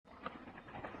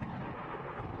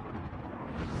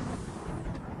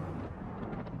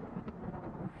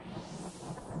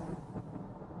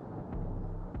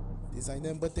This ain't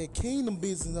nothing but that kingdom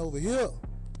business over here. You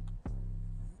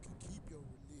can keep your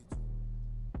religion.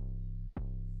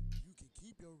 You can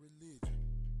keep your religion.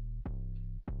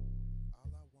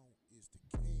 All I want is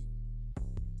the kingdom.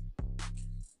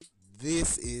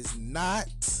 This is not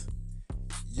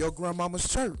your grandmama's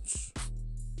church.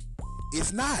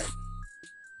 It's not.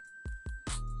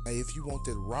 Hey, if you want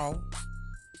that raw,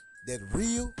 that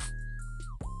real,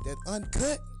 that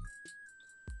uncut,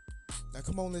 now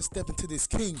come on, let's step into this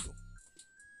kingdom.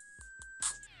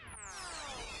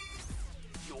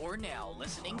 You're now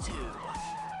listening to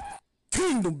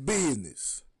Kingdom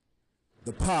Business,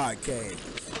 the podcast.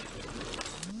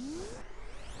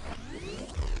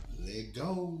 Let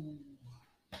go.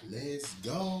 Let's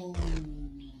go.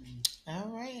 All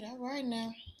right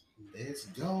now. Let's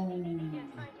go.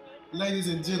 Ladies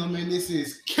and gentlemen, this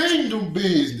is Kingdom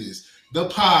Business, the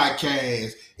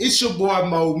podcast. It's your boy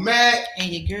Mo Mac. And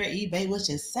your girl eBay, what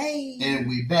you say? And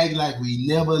we back like we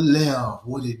never left.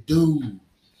 What it do?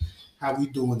 How we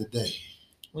doing today?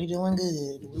 We doing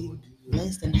good. We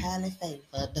blessed and highly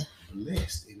favored.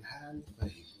 Blessed and highly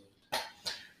favored.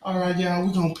 All right, y'all,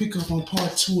 we're going to pick up on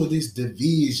part 2 of this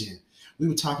division. We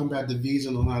were talking about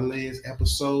division on our last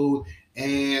episode,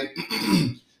 and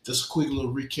just a quick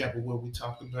little recap of what we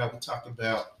talked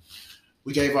about.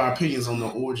 We gave our opinions on the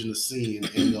origin of sin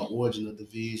and the origin of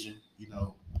division. You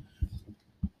know,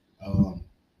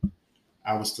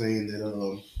 I was saying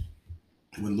that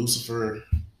when Lucifer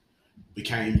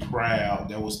became proud,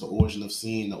 that was the origin of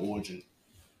sin, the origin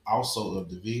also of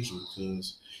division,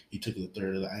 because he took a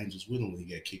third of the angels with him when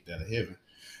he got kicked out of heaven.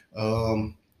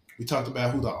 We talked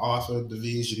about who the author of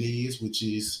division is, which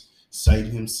is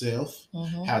Satan himself,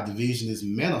 how division is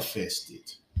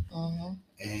manifested,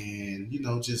 and, you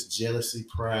know, just jealousy,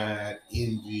 pride,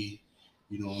 envy,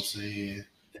 you know what I'm saying,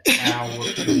 power.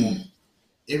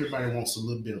 Everybody wants a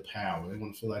little bit of power. They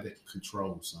want to feel like they can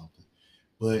control something.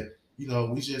 But, you know,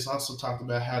 we just also talked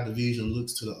about how division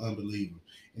looks to the unbeliever.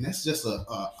 And that's just a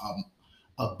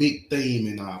big theme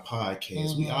in our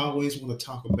podcast. We always want to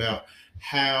talk about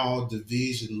how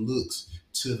division looks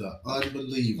to the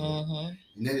unbeliever.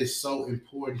 And that is so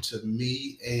important to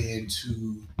me and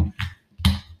to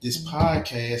this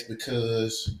podcast,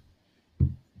 because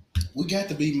we got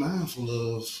to be mindful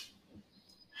of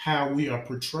how we are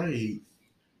portrayed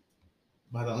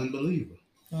by the unbeliever.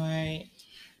 Right.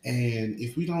 And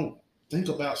if we don't think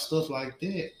about stuff like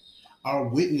that, our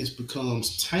witness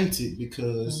becomes tainted,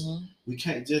 because we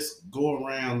can't just go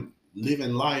around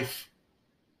living life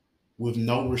with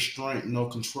no restraint, no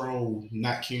control,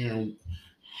 not caring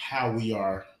how we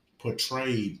are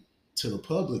portrayed to the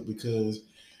public, because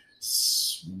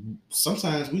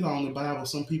sometimes we don't the Bible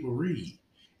some people read.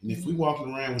 And if we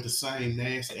walking around with the same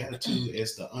nasty attitude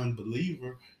as the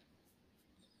unbeliever,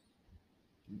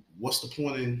 what's the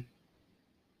point in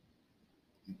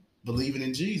believing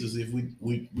in Jesus if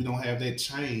we don't have that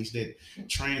change, that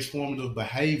transformative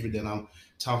behavior that I'm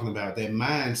talking about, that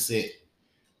mindset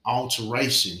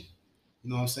alteration? You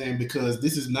know what I'm saying? Because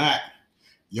this is not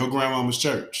your grandmama's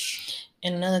church.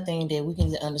 And another thing that we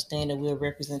can understand, that we're a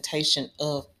representation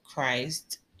of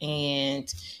Christ,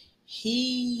 and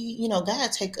he, you know,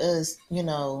 God take us, you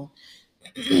know,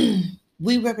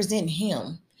 we represent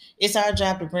him. It's our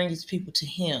job to bring his people to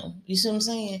him. You see what I'm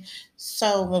saying?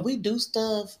 So when we do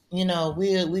stuff, you know,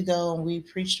 we go and we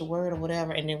preach the word or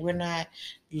whatever, and then we're not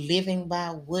living by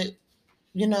what,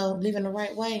 you know, living the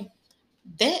right way,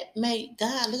 that make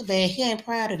God look bad. He ain't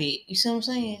proud of it. You see what I'm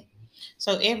saying?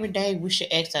 So every day we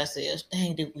should ask ourselves,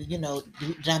 dang, did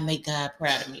I make God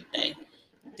proud of me today?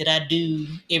 Did I do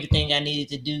everything I needed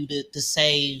to do to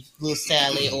save little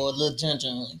Sally or little Jun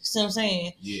Jun? You see what I'm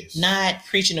saying? Yes. Not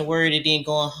preaching the word and then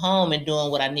going home and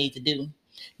doing what I need to do.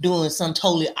 Doing some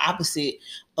totally opposite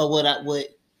of what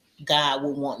God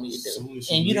would want me to do.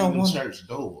 And you don't want church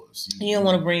doors. You don't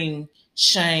want to bring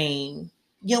shame.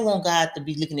 You don't want God to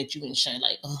be looking at you in shame,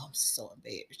 like, oh, I'm so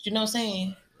embarrassed. You know what I'm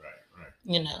saying? Right.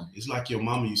 You know. It's like your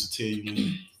mama used to tell you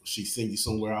when she sent you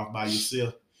somewhere off by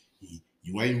yourself.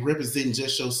 You ain't representing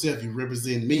just yourself. You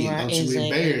represent me, and don't you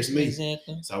embarrass me.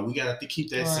 Exactly. So we got to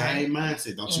keep that same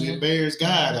mindset. Don't you embarrass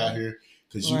God out here,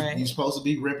 because you're supposed to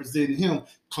be representing him,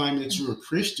 claiming that you're a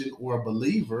Christian or a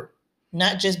believer.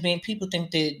 Not just being, people think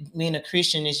that being a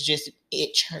Christian is just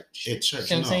at church. At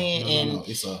church, you know what I'm saying? No.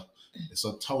 It's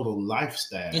a total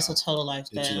lifestyle. It's a total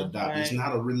lifestyle that you adopt. Right. It's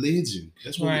not a religion.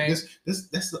 That's what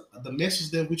that's the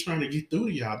message that we're trying to get through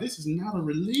to y'all. This is not a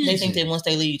religion. They think that once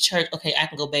they leave church, okay, I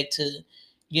can go back to,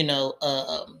 you know,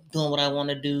 doing what I want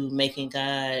to do, making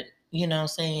God, you know what I'm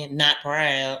saying, not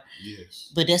proud.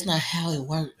 Yes. But that's not how it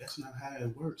works. That's not how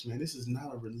it works, man. This is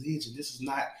not a religion. This is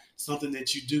not something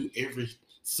that you do every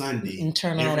Sunday, and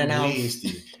turn on every and off.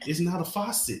 Wednesday. It's not a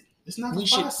faucet. It's not a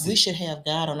faucet. We should have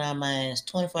God on our minds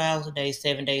 24 hours a day,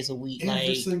 7 days a week. Every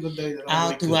like single day that I all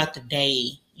wake throughout up. the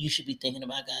day, you should be thinking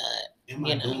about God. Am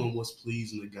I doing what's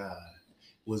pleasing to God?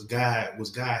 Was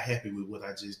God happy with what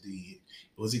I just did?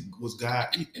 Was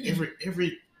God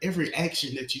every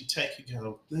action that you take, you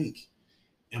gotta think,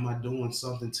 am I doing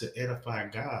something to edify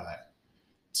God,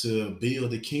 to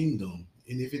build the kingdom?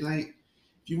 And if you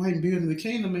ain't building the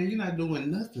kingdom, man, you're not doing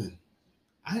nothing.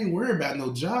 I ain't worried about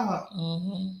no job.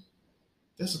 Mm-hmm.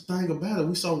 That's the thing about it.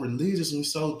 We so religious and we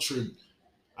so true.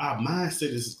 Our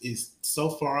mindset is so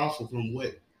far off from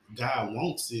what God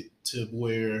wants it to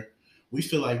where we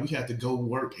feel like we have to go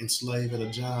work and slave at a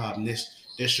job, and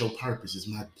that's your purpose. It's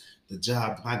the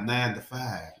job, my 9 to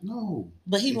 5. No.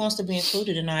 But He wants to be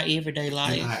included in our everyday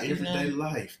life. In our everyday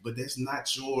life. But that's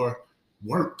not your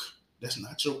work. That's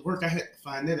not your work. I had to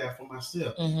find that out for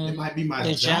myself. Mm-hmm. It might be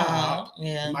my job.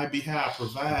 Yeah. It might be how I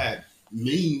provide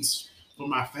means for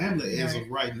my family as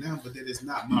of right now, but that is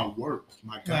not my work.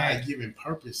 My God-given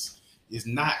purpose is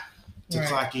not to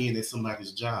clock in at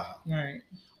somebody's job. Right.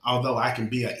 Although I can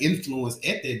be an influence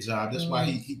at that job. That's why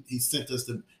he sent us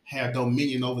to have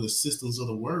dominion over the systems of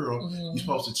the world. You're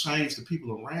supposed to change the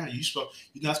people around you.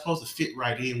 You're not supposed to fit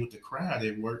right in with the crowd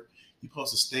at work. You're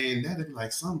supposed to stand there and be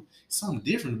like something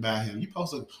different about him. You're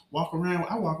supposed to walk around.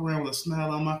 I walk around with a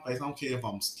smile on my face. I don't care if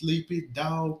I'm sleepy,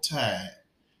 dog, tired.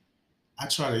 I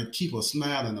try to keep a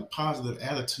smile and a positive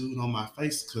attitude on my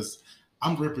face because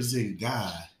I'm representing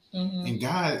God. Mm-hmm. And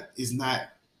God is not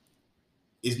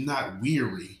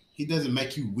weary. He doesn't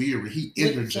make you weary. He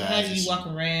energizes. So how do you walk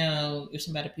around if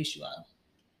somebody piss you off?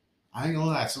 I ain't gonna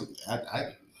lie. So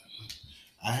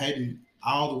I hadn't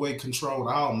all the way controlled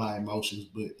all my emotions,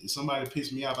 but if somebody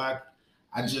pissed me off, I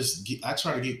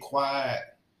try to get quiet.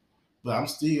 But I'm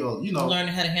still,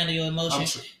 learning how to handle your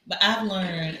emotions. But I've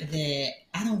learned that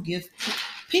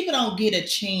people don't get a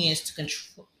chance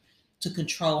to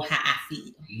control how I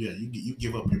feel. Yeah, you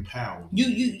give up your power.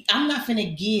 I'm not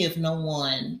finna give no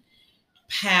one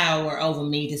power over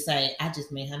me to say I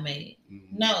just made her mad.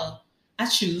 Mm-hmm. No, I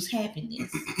choose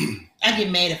happiness. I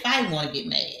get mad if I want to get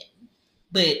mad.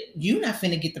 But you're not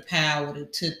finna get the power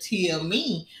to tell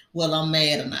me whether I'm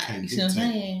mad or not. You see what I'm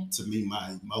saying? To me,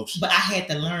 my emotions. But I had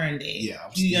to learn that. Yeah.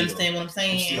 Do you understand what I'm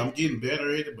saying? I'm getting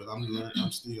better at it, but I'm learning how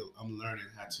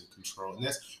to control. And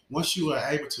that's once you are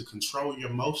able to control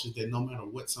your emotions, that no matter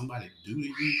what somebody do to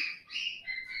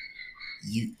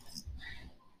you,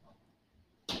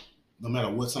 no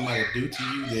matter what somebody do to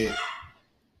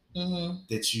you,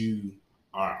 that you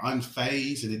are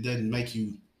unfazed and it doesn't make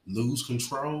you lose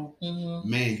control,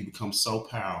 man, you become so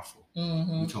powerful.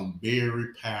 You become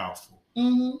very powerful.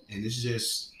 And it's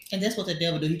just... And that's what the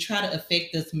devil do. He try to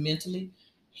affect us mentally.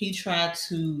 He try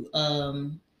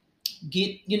to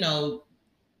get,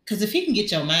 because if he can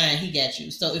get your mind, he got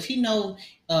you. So if he know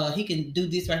he can do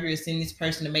this right here, send this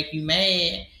person to make you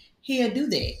mad, he'll do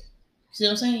that. See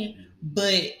what I'm saying?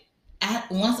 But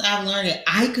once I've learned that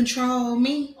I control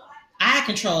me.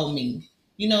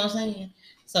 You know what I'm saying?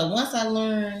 So once I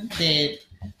learned that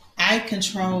I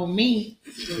control me,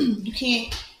 you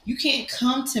can't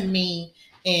come to me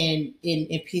and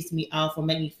piss me off or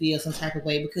make me feel some type of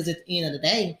way, because at the end of the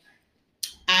day,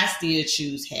 I still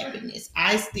choose happiness.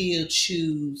 I still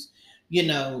choose,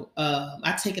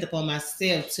 I take it upon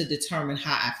myself to determine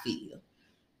how I feel.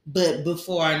 But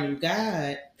before I knew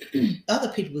God, other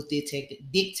people was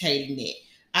dictating that.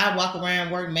 I walk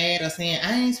around work mad or saying,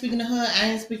 I ain't speaking to her,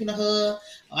 or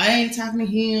I ain't talking to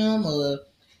him, or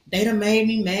they done made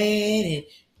me mad, and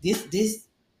this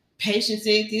patient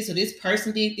said this, or this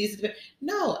person did this.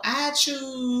 No, I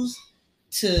choose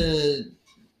to,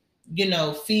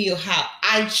 feel how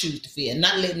I choose to feel,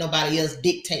 not let nobody else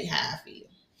dictate how I feel.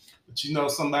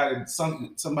 But somebody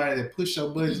that push your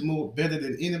buttons more better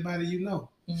than anybody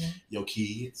your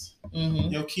kids.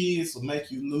 Your kids will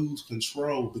make you lose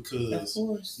control because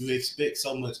you expect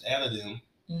so much out of them,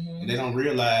 and they don't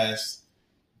realize,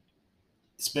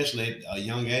 especially at a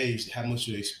young age, how much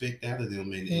you expect out of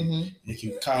them, and it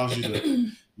can cause you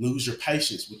to lose your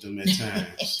patience with them at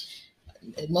times.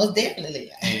 Most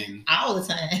definitely, and all the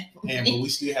time. But we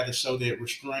still have to show that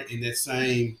restraint and that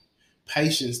same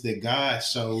patience that God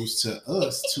shows to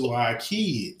us, to our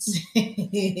kids.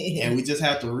 And we just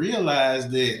have to realize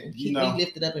that, keep me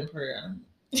lifted up in prayer.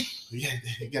 You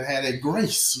gotta have that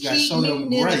grace. You gotta show them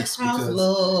grace, because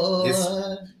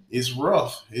it's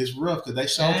rough. It's rough because they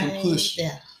sure can push.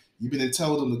 Yeah. You've been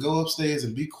told them to go upstairs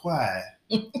and be quiet.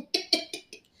 And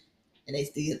they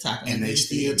still talking. And they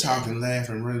still talking,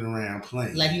 laughing, running around,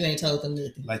 playing. Like you ain't told them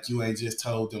nothing. Like you ain't just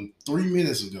told them 3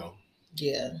 minutes ago.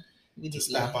 Yeah. to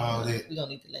stop all that. We don't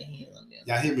need to lay hands on them.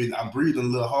 Y'all hear me? I'm breathing a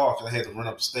little hard because I had to run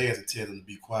up the stairs and tell them to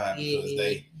be quiet because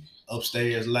they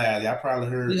upstairs loud. Y'all probably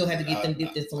heard. We're gonna have to get them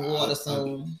dipped in some water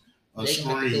soon. They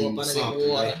gonna have to go up under that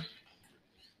water.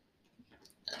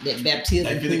 That baptism.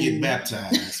 They finna get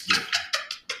baptized.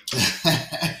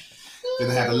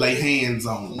 Gonna have to lay hands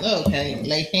on them. Okay,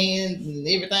 lay hands and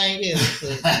everything else.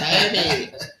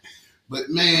 But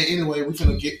man, anyway, we're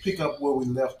gonna pick up where we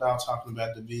left off talking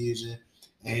about division,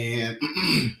 and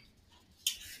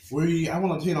I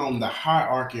want to hit on the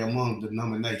hierarchy among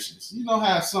denominations. You know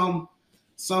how some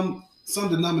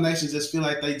denominations just feel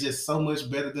like they just so much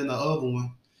better than the other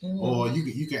one, or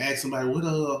you can ask somebody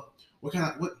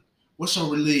what's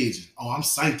your religion? Oh, I'm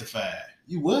sanctified.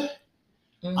 You what?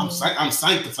 I'm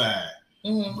sanctified.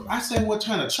 Mm-hmm. I said, what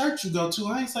kind of church you go to?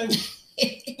 I ain't say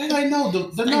that ain't no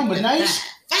denomination.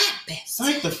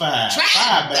 Sanctified,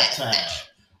 fire baptized.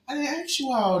 I didn't ask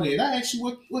you all that. I asked you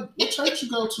what church you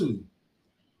go to.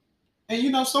 And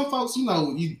you know, some folks, you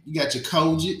know, you got your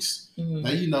Kojics.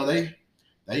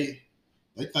 They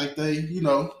think they, you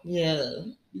know. Yeah.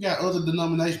 You got other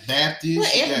denominations, Baptists.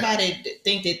 Well, everybody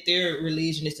think that their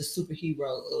religion is the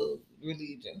superhero of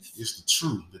religions. It's the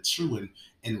true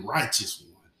and righteous one.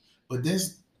 But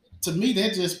to me,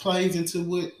 that just plays into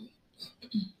what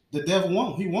the devil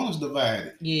wants. He wants us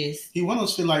divided. Yes. He wants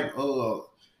us to feel like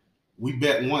we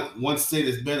bet one set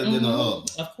is better than the other.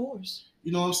 Of course.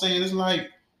 You know what I'm saying? It's like,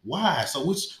 why? So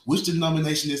which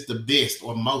denomination is the best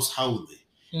or most holy?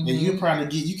 And you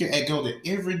probably you can go to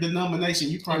every denomination.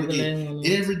 You probably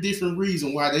get every different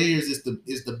reason why theirs is the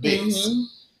best.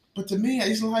 But to me,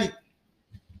 it's like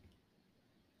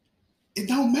it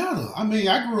don't matter. I mean,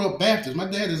 I grew up Baptist. My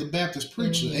dad is a Baptist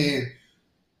preacher, and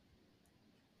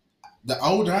the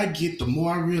older I get, the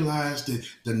more I realize that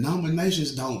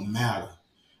denominations don't matter.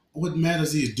 What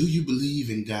matters is, do you believe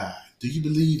in God? Do you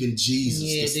believe in Jesus,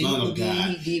 the Son of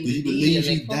God? Do you believe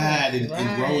He died and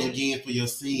rose again for your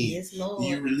sins? Yes, Lord. Do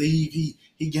you believe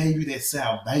He gave you that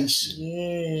salvation?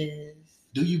 Yes.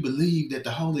 Do you believe that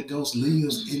the Holy Ghost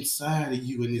lives inside of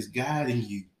you and is guiding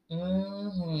you?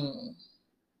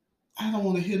 I don't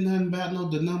want to hear nothing about no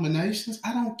denominations.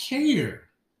 I don't care.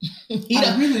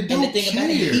 I really don't and the thing care. About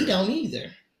it, he don't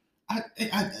either.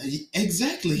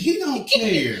 Exactly. He don't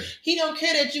care. He don't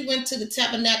care that you went to the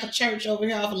Tabernacle Church over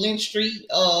here off of Lynch Street.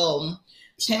 Under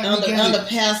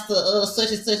Pastor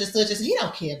such and such and such. He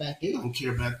don't care about that. He don't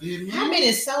care about that. Man. How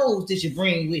many souls did you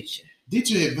bring with you? Did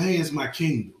you advance my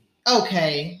kingdom?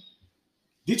 Okay.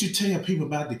 Did you tell people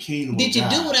about the kingdom? Did you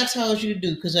do what I told you to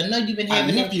do? Because I know you've been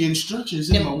having. I left your instructions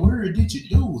in my word. Did you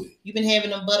do it? You've been having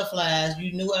them butterflies.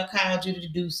 You knew I called you to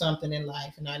do something in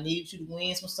life, and I needed you to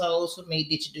win some souls for me.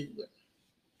 Did you do it?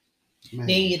 Man.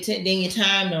 Then your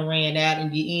time done ran out,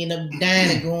 and you end up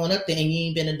dying and going up there, and you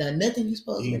ain't been done nothing you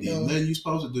supposed to do. Nothing you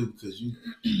supposed to do because you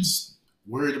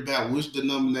worried about which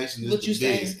denomination is the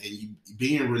best, and you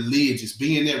being religious,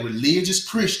 being that religious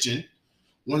Christian.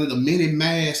 One of the many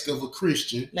masks of a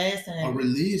Christian. Last time, a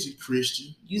religious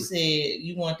Christian. You said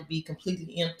you want to be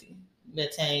completely empty.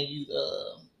 That time you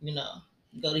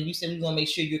you said we want to make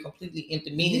sure you're completely empty,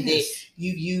 meaning that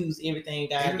you use everything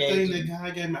God gave you. Everything that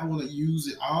God gave me, I want to use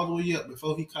it all the way up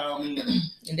before He called me.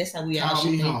 And that's how we all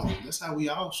should think. Home. That's how we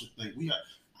all should think.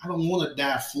 I don't want to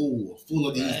die full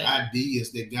of these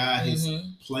ideas that God has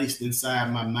placed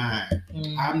inside my mind.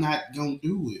 I'm not gonna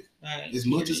do it. Right. As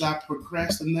much as I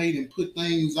procrastinate and put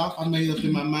things off, I made up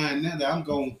in my mind now that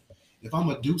if I'm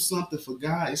gonna do something for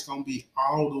God, it's gonna be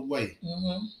all the way.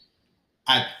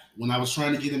 When I was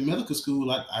trying to get in medical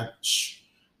school,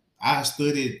 I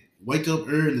studied, wake up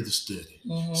early to study,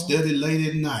 studied late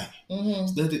at night,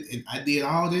 studied, and I did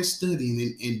all that studying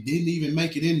and didn't even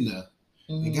make it in there.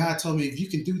 And God told me, if you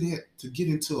can do that to get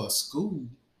into a school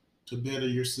to better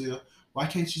yourself, why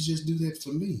can't you just do that for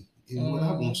me and what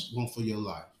I want for your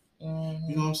life? You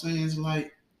know what I'm saying? It's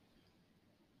like,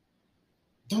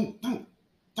 don't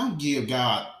give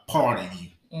God part of you.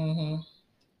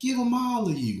 Give Him all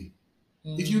of you.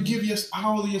 If you give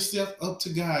all of yourself up to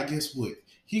God, guess what?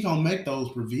 He gonna make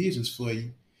those provisions for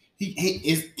you.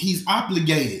 He's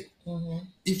obligated.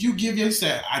 If you give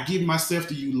yourself, I give myself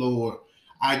to you, Lord.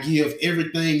 I give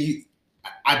everything you.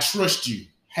 I trust you.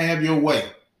 Have your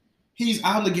way. He's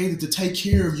obligated to take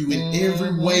care of you in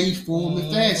every way, form,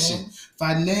 and fashion.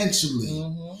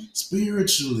 Financially,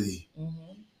 spiritually,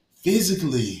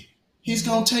 physically. He's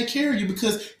gonna take care of you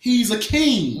because He's a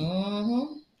king.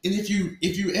 And if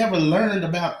you ever learned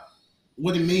about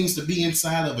what it means to be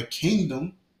inside of a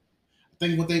kingdom, I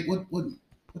think what they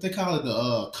call it,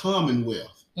 the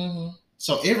Commonwealth.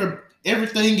 So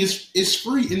everything is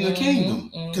free in the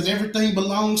kingdom because everything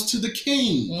belongs to the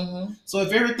king. So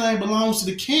if everything belongs to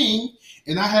the king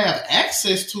and I have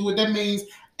access to it, that means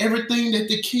everything that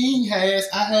the king has,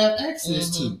 I have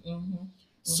access to.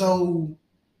 So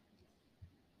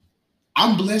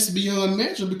I'm blessed beyond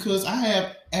measure because I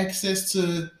have access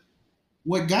to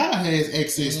what God has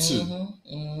access to.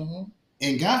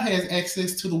 And God has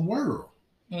access to the world.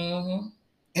 And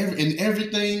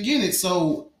everything in it.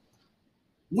 So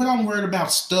what I'm worried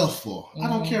about stuff for? I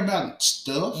don't care about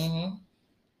stuff.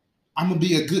 I'm going to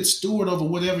be a good steward over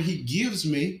whatever he gives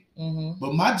me.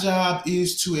 But my job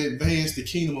is to advance the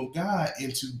kingdom of God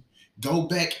and to go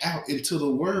back out into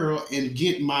the world and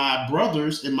get my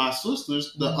brothers and my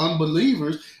sisters, the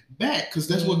unbelievers, back because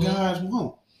that's what God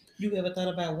wants. You ever thought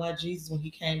about why Jesus, when he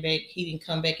came back, he didn't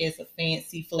come back as a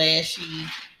fancy, flashy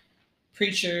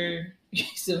preacher? You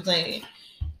see what I'm saying?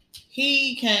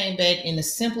 He came back in the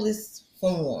simplest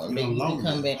form that he could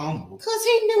come back. Because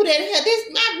he knew that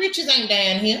my riches ain't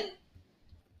down here.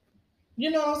 You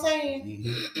know what I'm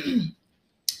saying?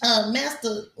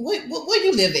 Master, where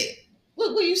you live at?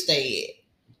 Where you stay at?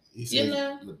 He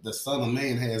said, the Son of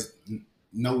Man has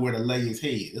nowhere to lay his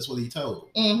head. That's what he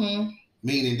told.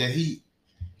 Meaning that he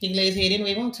can lay his head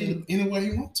anywhere he wants to. Anywhere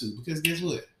he wants to. Because guess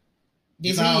what?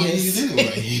 This all he is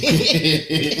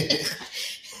anyway.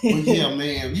 But yeah,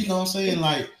 man, you know what I'm saying?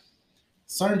 Like,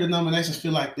 certain denominations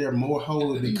feel like they're more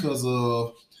holy because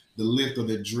of the length of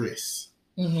their dress.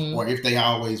 Or if they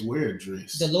always wear a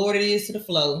dress. The Lord it is to the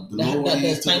flow.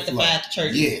 The sanctified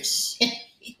church. Yes.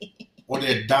 Or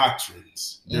their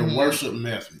doctrines, their worship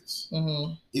methods.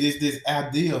 It is this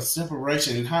idea of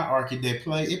separation and hierarchy that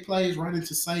plays right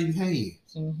into Satan's hands.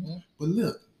 But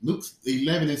look, Luke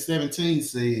 11:17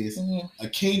 says, a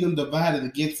kingdom divided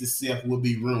against itself will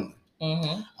be ruined.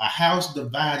 A house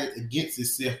divided against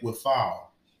itself will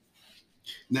fall.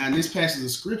 Now, in this passage of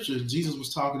scripture, Jesus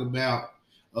was talking about,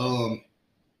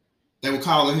 they were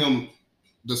calling him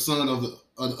the son of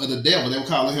the devil. They were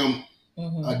calling him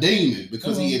a demon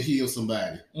because he had healed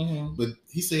somebody. But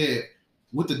he said,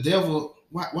 with the devil,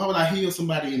 why would I heal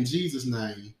somebody in Jesus'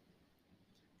 name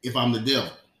if I'm the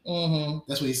devil?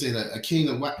 That's what he said, a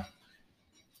kingdom.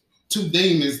 Two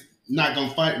demons not going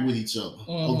to fight with each other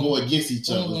or go against each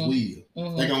other's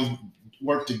will. They're going to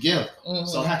work together.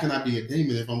 So how can I be a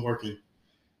demon if I'm working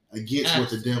against what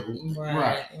the devil?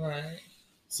 Right.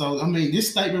 So, I mean,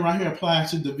 this statement right here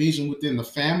applies to division within the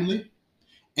family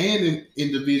and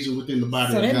in division within the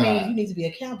body of God. So that means you need to be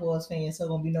a Cowboys fan, so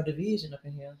there won't be no division up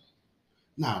in here.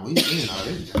 Nah, we ain't saying all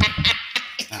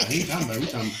that. We talking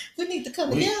about. We need to come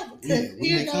together.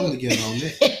 We ain't coming together on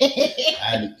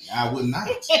that. I would not.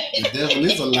 The devil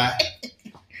is a lie.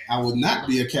 I would not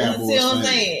be a Cowboys fan. See what I'm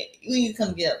saying? We need to come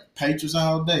together. Patriots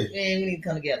all day. Yeah, we need to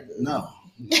come together. No,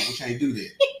 we can't do that.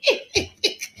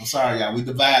 I'm sorry, y'all. We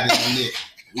divided on that.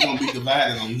 We're going to be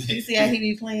divided on that. You see how he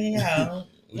be playing, y'all?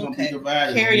 We're going to be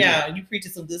divided Carry on. You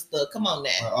preaching some good stuff. Come on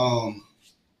now.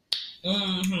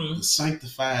 The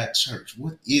sanctified church.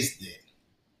 What is that?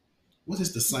 What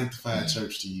is the sanctified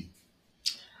church to you?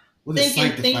 What is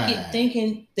sanctified?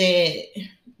 Thinking that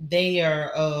they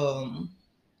are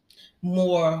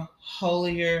more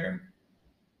holier,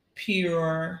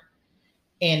 pure,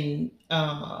 and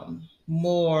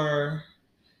more...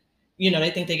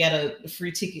 they think they got a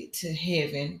free ticket to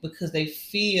heaven because they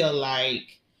feel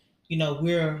like,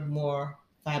 we're more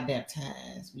fire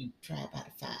baptized. We try by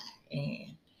the fire.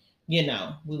 And,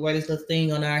 we wear this little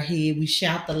thing on our head. We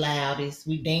shout the loudest.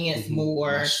 We dance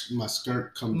more. My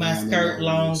skirt comes down. My skirt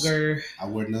longer. I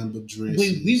wear nothing but dresses.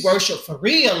 We worship for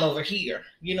real over here.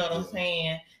 You know what I'm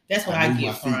saying? That's what I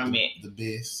get from it. The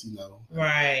best,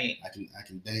 Right. I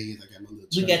can dance. I got my little.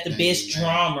 We got the best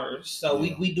drummers, so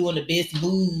we doing the best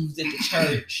moves in the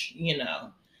church.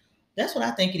 That's what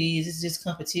I think it is. It's just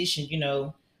competition.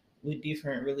 With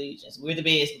different religions. We're the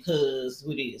best because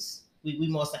we're this. We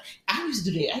more. I used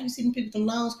to do that. I used to see them people with them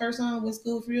long skirts on in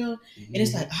school for real, and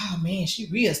it's like, oh man, she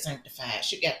real sanctified.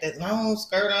 She got that long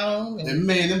skirt on, and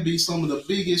man, them be some of the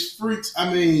biggest freaks.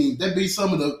 I mean, that be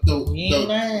some of the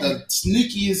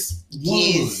sneakiest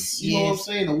ones. You know what I'm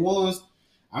saying? The ones.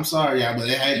 I'm sorry, y'all, but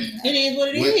it is what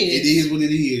it is. It is what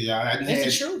it is, y'all.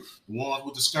 That's the truth. The ones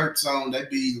with the skirts on, they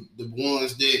be the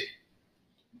ones that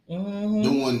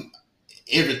doing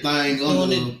everything doing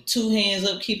the 2 hands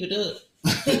up, keep it up.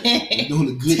 Doing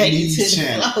the good knees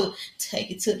challenge.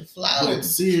 Take it to the floor. But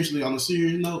seriously, on a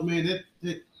serious note, man,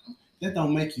 that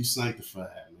don't make you sanctified,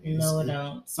 man. No, it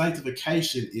don't.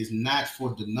 Sanctification is not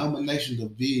for denomination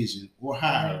division or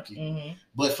hierarchy,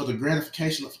 but for the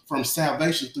gratification from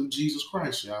salvation through Jesus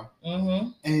Christ, y'all.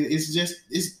 And it's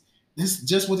That's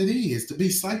just what it is. To be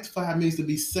sanctified means to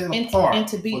be set And apart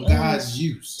to be for honest, God's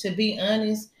use. to be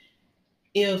honest,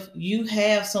 if you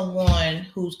have someone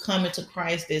who's coming to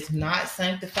Christ that's not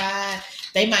sanctified,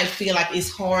 they might feel like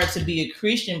it's hard to be a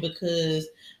Christian because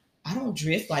I don't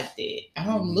dress like that. I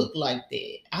don't look like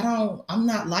that. I'm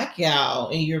not like y'all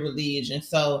in your religion.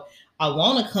 So I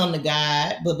want to come to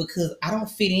God, but because I don't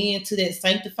fit into that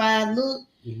sanctified look,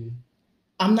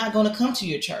 I'm not going to come to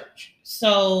your church.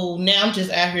 So now I'm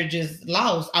just out here just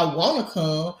lost. I want to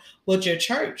come, but your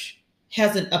church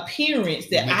has an appearance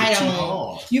that I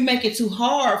don't. You make it too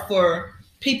hard for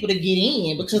people to get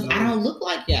in because I don't look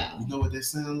like y'all. You know what that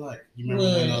sounds like? You remember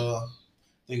when I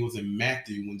think it was in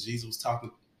Matthew when Jesus was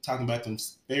talking about them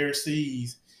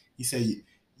Pharisees. He said,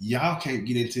 "Y'all can't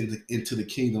get into the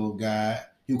kingdom of God."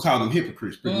 He would call them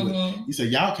hypocrites pretty much. He said,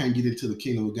 "Y'all can't get into the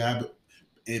kingdom of God, but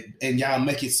and y'all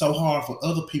make it so hard for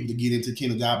other people to get into the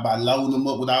kingdom of God by loading them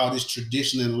up with all this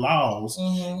tradition and laws,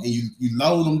 and you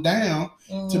load them down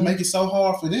to make it so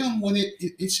hard for them when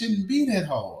it shouldn't be that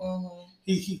hard."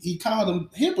 He called them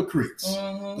hypocrites,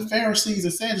 the Pharisees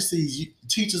and Sadducees,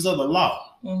 teachers of the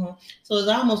law. So it's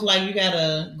almost like you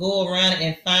gotta go around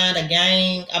and find a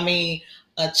gang. I mean,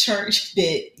 a church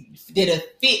that'll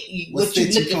fit you, what you're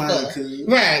looking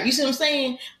for. Right. You see what I'm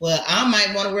saying? Well, I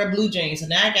might want to wear blue jeans, so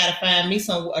now I gotta find me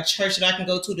a church that I can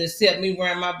go to accept me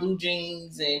wearing my blue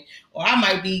jeans, or I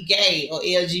might be gay or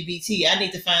LGBT. I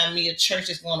need to find me a church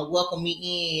that's going to welcome me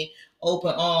in,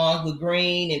 open arms with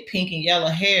green and pink and yellow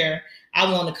hair.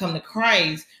 I want to come to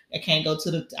Christ. I can't go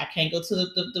to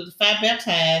the Five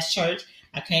Baptized church.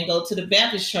 I can't go to the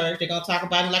Baptist church. They're gonna talk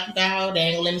about me like a dog. They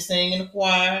ain't gonna let me sing in the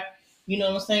choir. You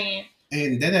know what I'm saying?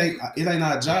 And it ain't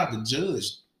our job to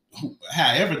judge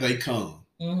however they come.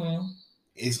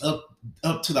 It's up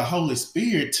to the Holy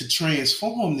Spirit to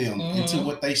transform them into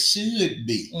what they should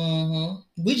be.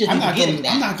 We just I'm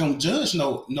not gonna judge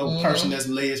no person that's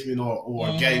lesbian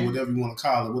or gay, whatever you want to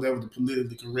call it, whatever the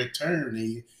politically correct term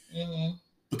is.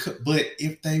 But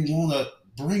if they want to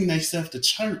bring themselves to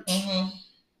church,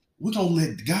 we're going to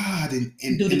let God and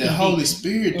the Holy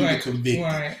Spirit do the convicting.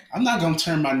 Right. I'm not going to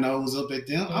turn my nose up at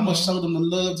them. I'm going to show them the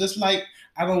love just like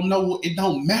I don't know. It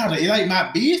don't matter. It ain't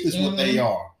my business what they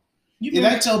are. It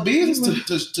ain't your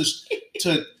business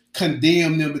to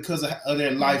condemn them because of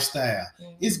their lifestyle.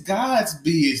 It's God's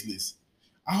business.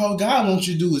 All God wants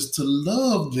you to do is to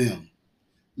love them.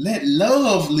 Let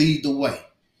love lead the way.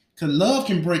 Because love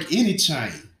can break any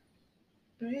chain.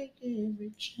 Break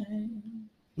every chain.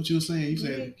 What you were saying? You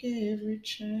said break every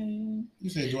chain.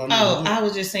 You said, I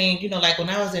was just saying, like when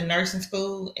I was in nursing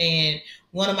school and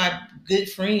one of my good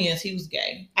friends, he was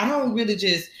gay. I don't really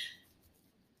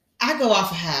I go off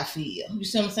of how I feel. You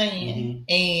see what I'm saying?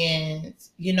 And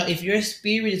if your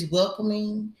spirit is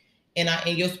welcoming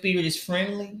and your spirit is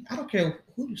friendly, I don't care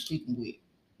who you're sleeping with.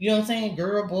 You know what I'm saying?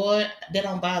 Girl, boy, that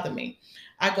don't bother me.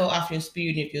 I go off your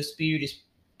spirit if your spirit is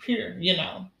pure,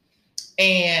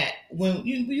 And when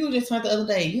you were just talking the other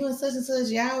day, you and such,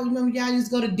 y'all remember y'all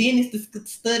used to go to dentists to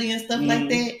study and stuff like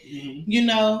that, and you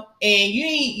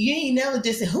ain't never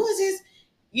just said, who is this?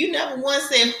 You never once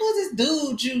said, who is this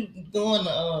dude you going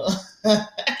to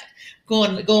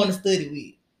study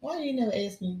with? Why you never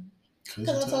ask me?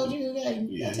 Because I told you, I told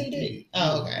you that.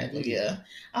 Oh, okay, yeah.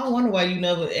 I wonder why you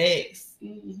never asked.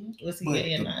 Was he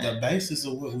gay or not? The basis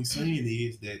of what we're saying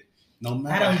is that no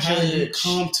matter how you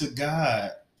come to God,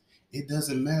 it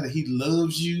doesn't matter. He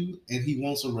loves you and he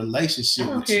wants a relationship with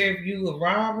you. I don't care if you a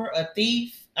robber, a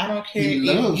thief. I don't care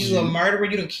if you a murderer.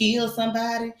 You done killed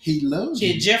somebody. He loves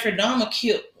you. Jeffrey Dahmer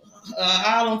killed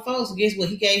all them folks. Guess what?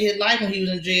 He gave his life when he was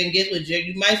in jail. And guess what?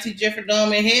 You might see Jeffrey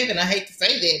Dahmer in heaven. I hate to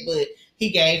say that, but he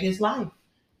gave his life.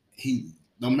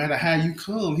 No matter how you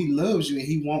come, he loves you and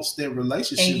he wants that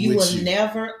relationship with you. And you will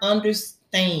never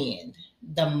understand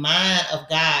the mind of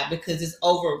God because it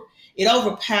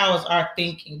overpowers our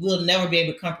thinking. We'll never be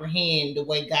able to comprehend the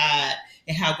way God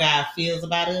and how God feels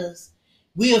about us.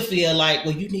 We'll feel like,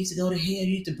 well, you need to go to hell, you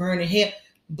need to burn in hell.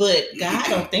 But God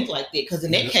don't think like that, because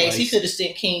in that case, he could have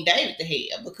sent King David to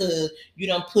hell because you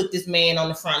don't put this man on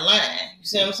the front line. You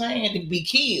see what I'm saying? To be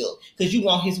killed because you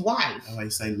want his wife. I like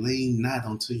say, lean not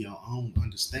unto your own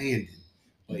understanding,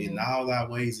 but in all thy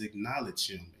ways acknowledge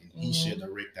him, and he shall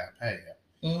direct thy path.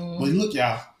 But look,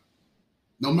 y'all,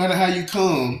 no matter how you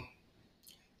come,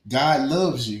 God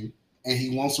loves you and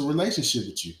he wants a relationship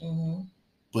with you.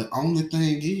 But only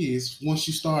thing is, once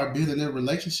you start building that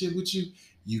relationship with you,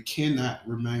 you cannot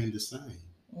remain the same.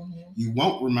 You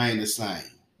won't remain the same.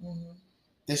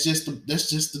 That's just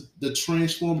the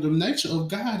transformative nature of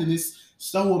God, and it's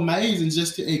so amazing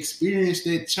just to experience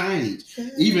that change.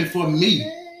 Even for me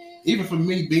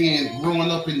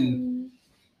growing up in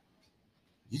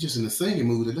You just in the singing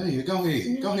mood today. Go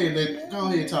ahead. Go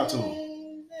ahead, talk to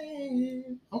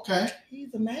him. Okay.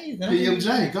 He's amazing.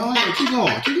 PMJ, go ahead. Keep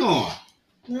going.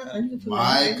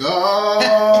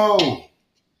 Michael.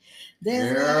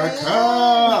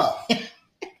 Erica.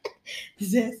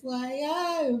 That's why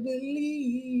I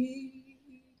believe.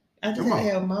 I just had to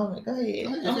have a moment. Go ahead.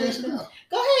 Go ahead.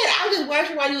 I was just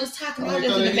watching while you was talking. I was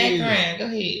just in the background. Go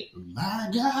ahead. My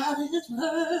God is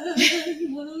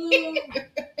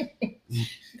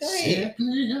Go ahead.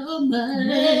 Simply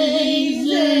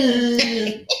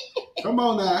amazing. Come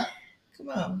on now. Come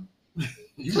on.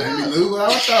 You made me lose what I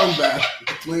was talking about.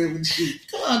 Playing with you.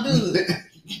 Come on, dude.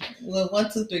 Well, 1,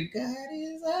 2, 3. God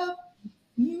is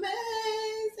amazing.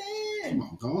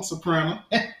 Come on, soprano.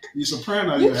 You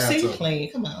soprano, you sing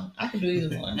clean. Come on. I can do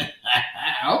either one.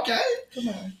 Okay. Come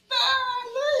on.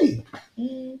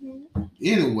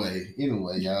 Anyway,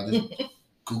 y'all, this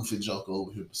goofy joke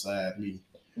over here beside me.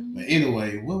 But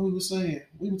anyway, what we were saying,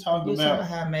 we were talking about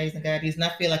how amazing God is. And I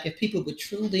feel like if people would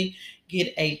truly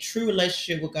get a true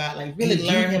relationship with God, like really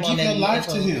learn Him on that life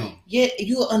to Him, yeah,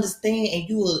 you will understand and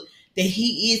you will that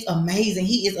He is amazing.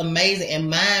 He is amazing and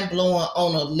mind blowing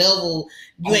on a level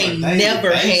you ain't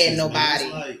never had nobody.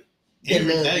 Like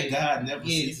every day, God never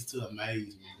ceases to amaze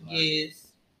me. Like,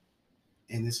 yes,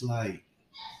 and it's like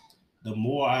the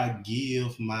more I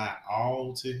give my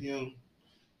all to Him,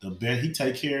 the better He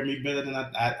take care of me better than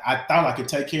I thought I could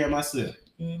take care of myself.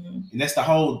 And that's the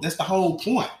whole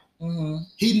point.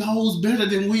 He knows better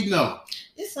than we know.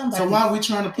 So why are we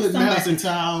trying to put malice into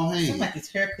our own hands? Something like this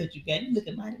haircut you got. You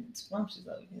looking mighty scrumptious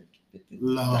over here.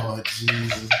 Lord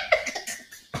Jesus.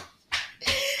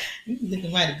 You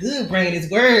looking mighty good bringing this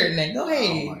word now. Go ahead.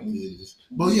 Oh my goodness.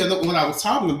 But yeah, look, what I was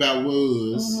talking about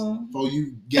was before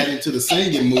you got into the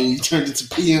singing mood, you turned into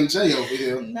PMJ over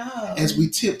here. No. As we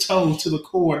tiptoe to the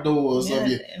corridors of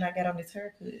it. And I got on this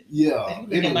haircut. Yeah. You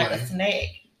looking like a snack.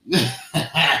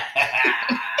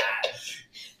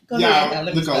 Go y'all ahead,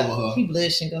 look over her. He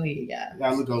blushing. Go ahead, y'all.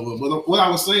 Y'all look over her. But what I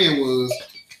was saying was,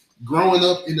 growing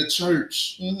up in the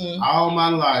church all my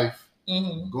life,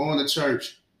 going to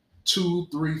church 2,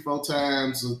 3, 4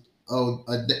 times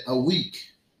a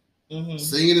week,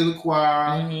 singing in the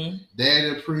choir, daddy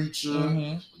a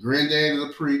preacher, granddaddy a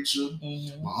preacher,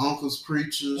 my uncle's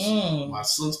preachers, my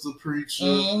sister preacher,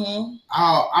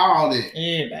 all that.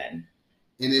 Everybody.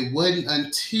 And it wasn't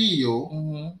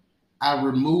until I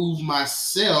removed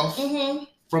myself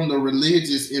from the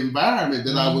religious environment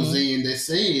that I was in that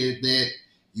said that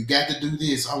you got to do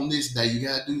this on this day, you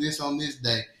got to do this on this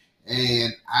day.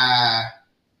 And I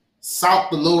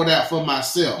sought the Lord out for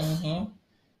myself.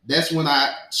 That's when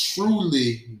I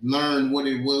truly learned what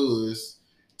it was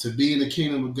to be in the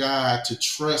kingdom of God, to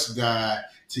trust God,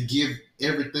 to give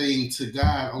everything to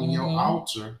God on your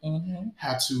altar,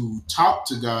 how to talk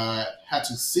to God, how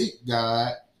to seek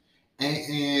God.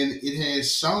 And it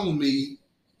has shown me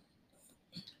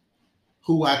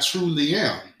who I truly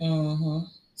am.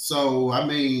 So, I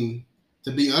mean,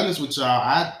 to be honest with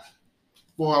y'all,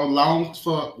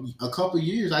 for a couple of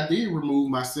years, I did remove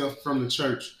myself from the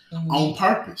church on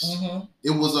purpose.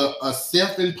 It was a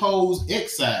self-imposed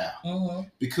exile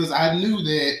because I knew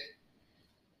that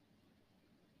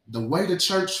the way the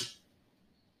church,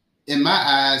 in my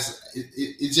eyes,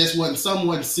 it just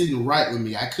wasn't sitting right with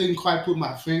me. I couldn't quite put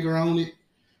my finger on it,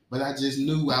 but I just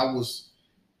knew I was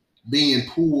being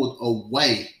pulled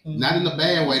away. Not in a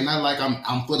bad way, not like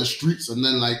I'm for the streets or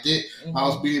nothing like that. I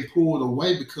was being pulled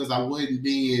away because I wasn't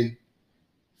being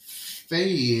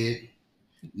fed.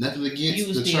 Nothing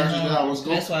against the church that I was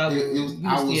going. That's why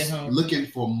I was looking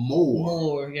for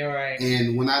more. You're right.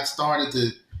 And when I started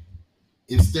to,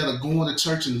 instead of going to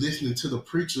church and listening to the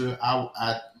preacher,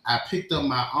 I picked up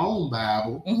my own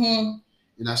Bible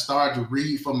and I started to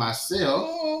read for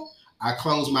myself. I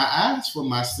closed my eyes for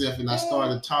myself and I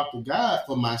started to talk to God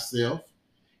for myself.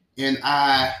 And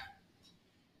I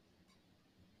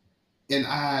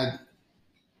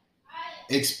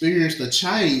experienced a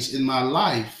change in my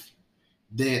life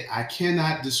that I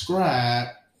cannot describe.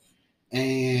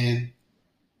 And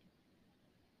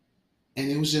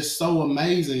it was just so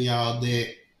amazing, y'all,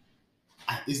 that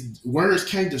words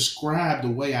can't describe the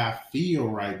way I feel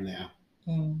right now.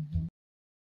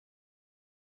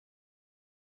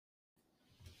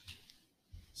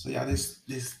 So y'all,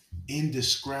 this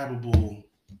indescribable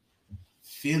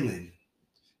feeling.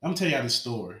 I'm gonna tell y'all this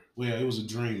story. Well, it was a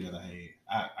dream that I had.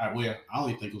 I don't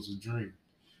even think it was a dream.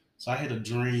 So I had a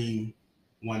dream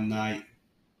one night.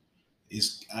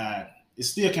 It's kind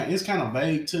of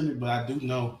vague to me, but I do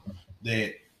know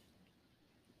that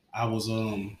I was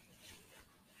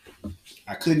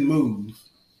I couldn't move,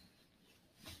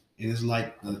 and it's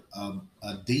like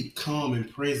a deep calming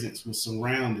presence was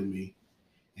surrounding me.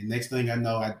 And next thing I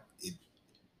know,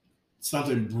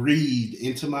 something breathed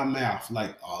into my mouth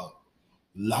like a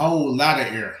whole lot of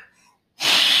air.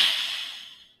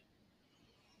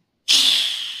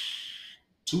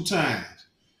 2 times.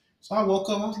 So I woke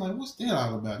up. I was like, "What's that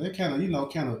all about?" That kind of,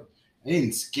 it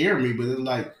didn't scare me, but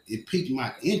it piqued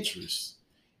my interest.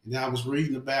 And then I was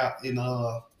reading about the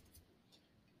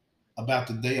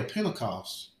day of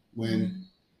Pentecost when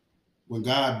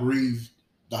God breathed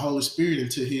the Holy Spirit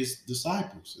into His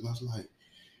disciples, and I was like,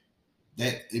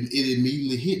 that it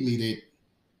immediately hit me that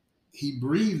He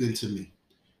breathed into me.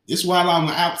 This while I'm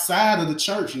outside of the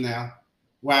church now,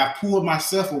 where I pulled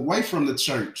myself away from the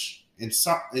church and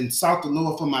sought the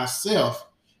Lord for myself,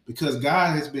 because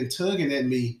God has been tugging at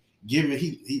me,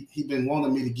 He been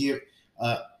wanting me to give.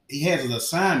 He has an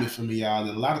assignment for me, y'all.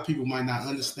 And a lot of people might not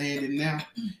understand it now,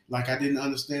 like I didn't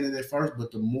understand it at first.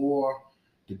 But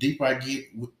the deeper I get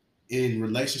in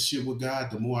relationship with God,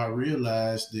 the more I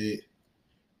realize that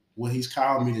what He's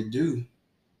called me to do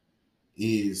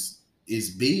is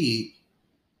big.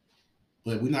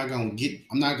 But I'm not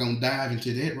gonna dive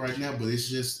into that right now. But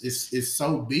it's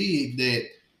so big that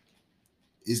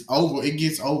it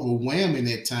gets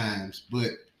overwhelming at times.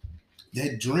 But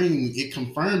that dream, it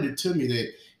confirmed it to me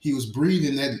that He was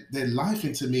breathing that life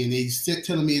into me, and He's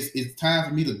telling me it's time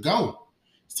for me to go.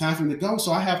 It's time for me to go.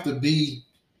 So I have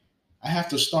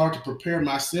to start to prepare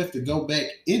myself to go back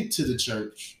into the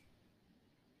church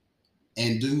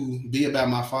and be about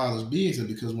my Father's business,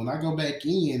 because when I go back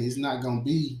in, it's not gonna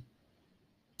be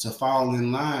to fall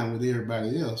in line with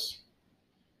everybody else.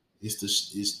 It's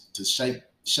to shake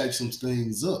some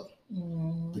things up,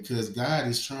 because God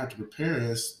is trying to prepare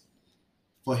us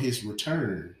for His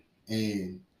return.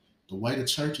 And the way the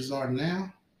churches are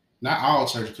now, not all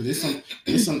churches, because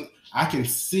there's some I can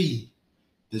see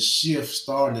the shift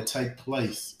starting to take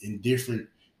place in different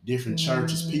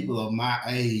churches. People of my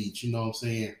age, you know what I'm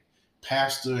saying,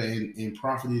 Pastor and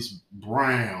Prophetess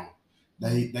Brown,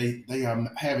 they are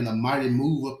having a mighty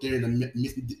move up there in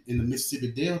the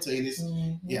Mississippi Delta, and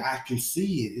I can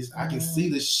see it. I can see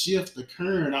the shift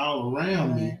occurring all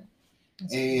around me,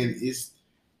 and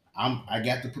I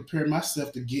got to prepare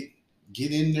myself to get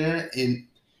in there, and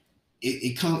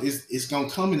it's gonna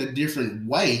come in a different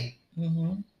way,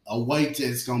 a way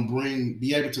that's gonna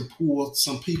be able to pull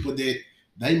some people that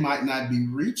they might not be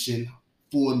reaching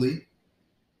fully.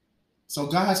 So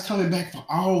God's coming back for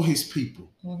all His people.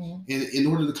 And in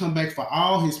order to come back for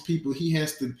all His people,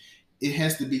 it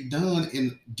has to be done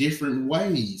in different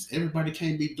ways. Everybody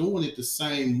can't be doing it the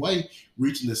same way,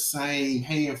 reaching the same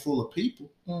handful of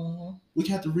people. We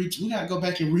got to go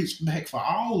back and reach back for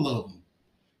all of them.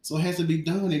 So it has to be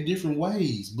done in different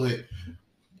ways. But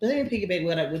let me piggyback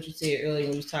what you said earlier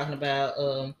when you was talking about,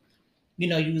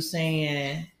 you were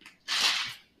saying,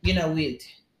 with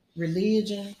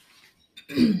religion,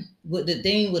 what the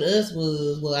thing with us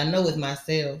was, well, I know with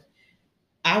myself,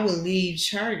 I would leave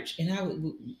church and I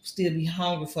would still be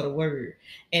hungry for the word.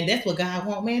 And that's what God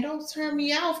wants, man. Don't turn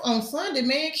me off on Sunday,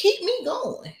 man. Keep me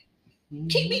going.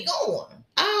 Keep me going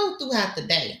all throughout the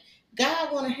day.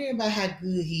 God want to hear about how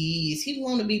good He is. He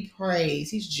want to be praised.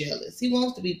 He's jealous. He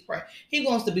wants to be praised. He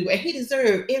wants to be praised. He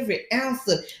deserves every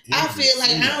answer. I feel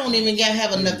like I don't even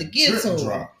have enough to give to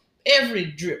Him. Every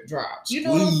drip drop. You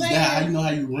know what I'm saying? You know how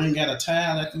you wring out a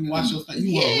towel after you wash your face?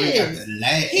 You want to wring out the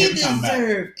last. He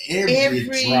deserves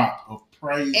every drop of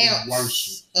praise and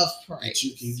worship of praise that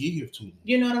you can give to Him.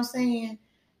 You know what I'm saying?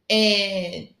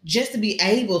 And just to be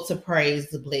able to praise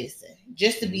the blessing,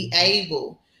 just to be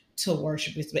able to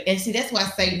worship His blessing. And see, that's why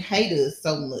Satan hates us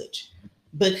so much,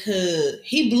 because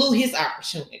he blew his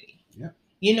opportunity. Yeah.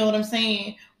 You know what I'm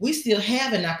saying? We still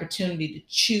have an opportunity to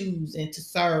choose and to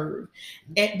serve,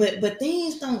 but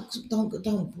things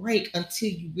don't break until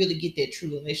you really get that true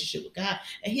relationship with God.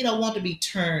 And He don't want to be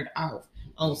turned off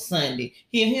on Sunday.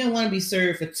 He don't want to be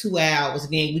served for 2 hours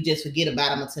and then we just forget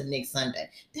about Him until next Sunday.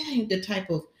 That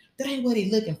ain't what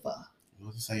He's looking for.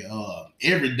 To say,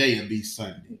 every day will be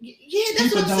Sunday. Yeah,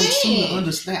 that's People what I'm saying. Seem to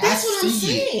understand. That's what I'm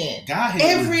saying. God has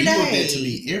every revealed day that to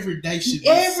me. Every day should be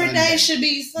every Sunday. day should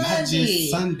be Sunday. Not just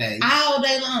Sunday. All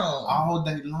day long. All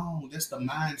day long. That's the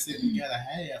mindset we gotta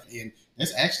have, and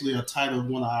that's actually a title of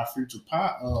one of our future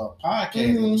podcast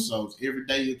episodes. Every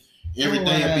day will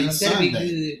be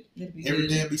Sunday. Every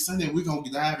day will be Sunday. We're gonna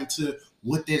dive into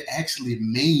what that actually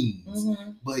means.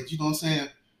 But you know what I'm saying?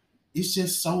 It's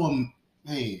just so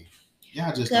man.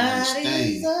 Y'all just don't understand.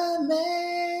 Is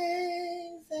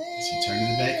amazing. She turning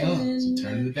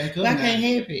it back up. I can't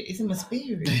help it. It's in my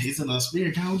spirit. It's in my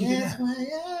spirit. Go on, get it out. That's why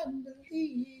I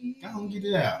believe. Go on, get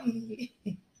it out.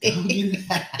 Don't get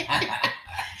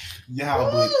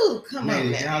y'all, but Ooh, come man,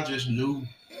 on if now. y'all just knew,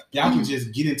 y'all can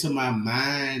just get into my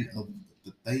mind of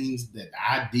the things that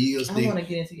ideas I want to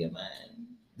get into your mind.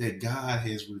 that God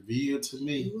has revealed to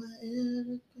me. Do I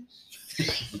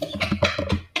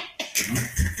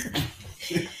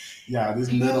Yeah, this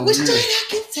ever nut wish over that here. I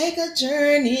could take a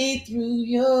journey through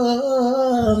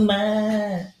your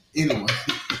mind.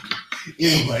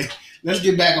 Anyway, let's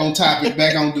get back on topic,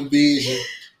 back on division.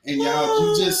 And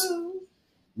y'all, you just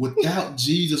without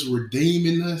Jesus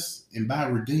redeeming us, and by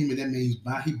redeeming that means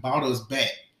he bought us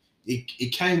back.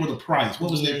 It came with a price.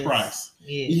 What was that price?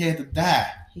 Yes. He had to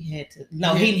die. He had to.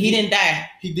 No, he didn't die.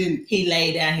 He didn't. He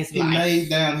laid down his life. He laid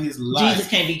down his life. Jesus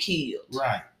can't be killed.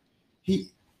 Right.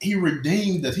 He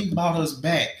redeemed us. He bought us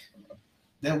back.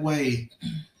 That way,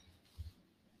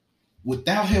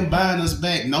 without him buying us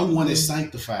back, no one is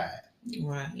sanctified.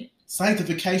 Right.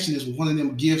 Sanctification is one of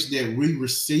them gifts that we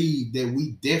received that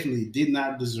we definitely did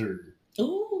not deserve.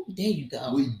 Ooh, there you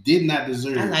go. We did not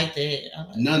deserve. I like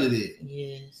that. None of that.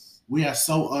 Yes. We are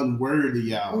so unworthy,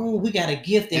 y'all. Ooh, we got a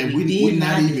gift that and we're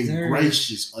not even deserve.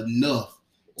 Gracious enough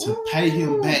to pay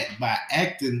him back by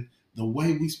acting the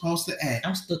way we're supposed to act.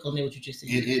 I'm stuck on that what you just said.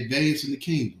 And advance in the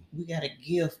kingdom. We got a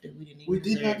gift that we didn't even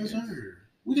did not deserve.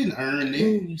 We didn't earn it.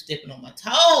 Ooh, you stepping on my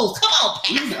toes. Come on,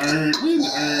 we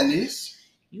didn't earn this.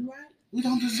 You right. We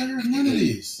don't deserve none of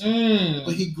this.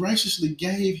 But he graciously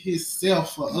gave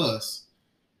himself for us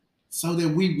so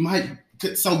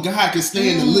that so God can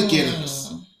stand and look at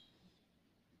us.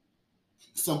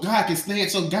 So God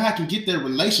can get that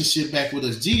relationship back with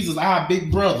us. Jesus, our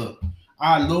big brother,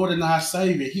 our Lord and our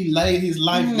Savior, he laid his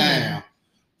life down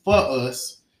for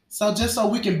us. So just so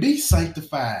we can be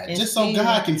sanctified. And just so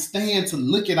God can stand to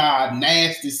look at our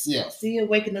nasty self. Still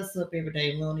waking us up every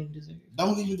day. We don't even deserve it.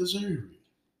 Don't even deserve it.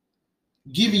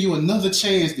 Giving you another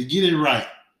chance to get it right.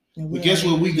 But guess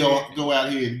what we go out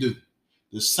here and do?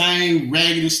 The same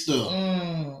raggedy stuff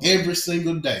every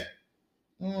single day.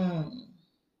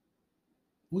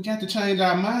 We got to change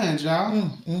our minds,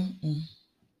 y'all.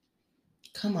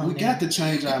 Come on. We got to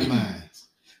change our minds.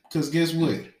 Because guess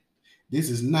what? This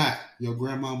is not your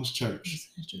grandmama's church. It's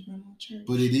not your grandma's church.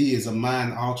 But it is a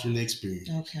mind-altering experience.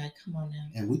 Okay, come on now.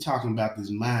 And we're talking about this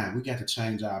mind. We got to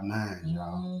change our minds,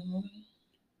 y'all.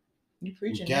 You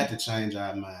preaching. We got to change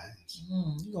our minds.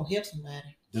 You're going to help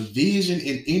somebody. Division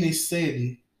in any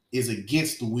setting is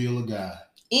against the will of God.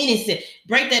 Any setting.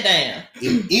 Break that down.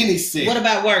 In any setting. What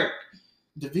about work?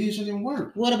 Division in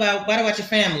work. What about your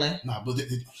family? No, but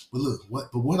look,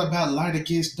 what about light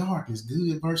against darkness?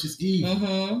 Good versus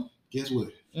evil. Guess what?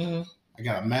 I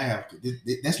got a math.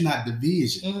 That's not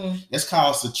division. That's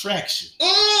called subtraction.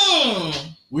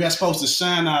 We are supposed to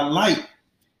shine our light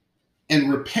and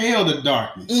repel the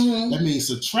darkness. That means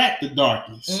subtract the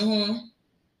darkness.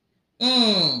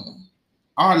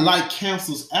 Our light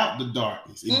cancels out the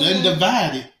darkness. It doesn't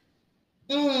divide it,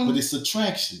 but it's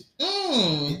subtraction.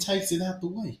 It takes it out the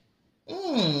way.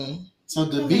 So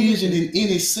division in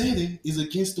any setting is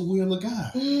against the will of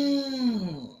God.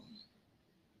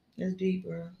 That's deep,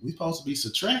 bro. We're supposed to be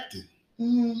subtracting.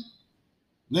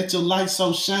 Let your light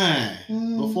so shine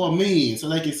before men so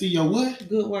they can see your what?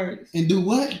 Good works. And do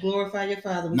what? Glorify your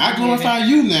Father. Not glorify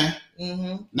you now.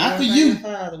 Not for you.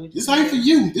 This ain't for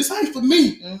you. This ain't for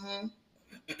me.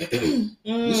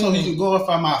 This so you can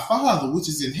glorify my Father, which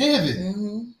is in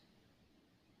heaven.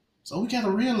 So we got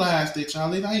to realize that,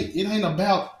 y'all, it ain't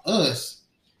about us.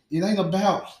 It ain't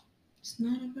about. It's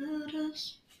not about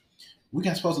us. We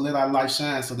got supposed to let our light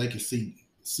shine so they can see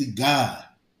God.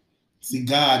 See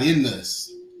God in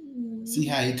us. See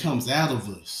how he comes out of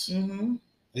us.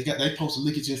 They supposed to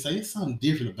look at you and say, it's something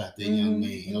different about that young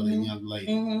man or that young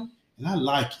lady. And I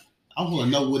like it. I want to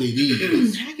know what it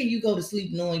is. How can you go to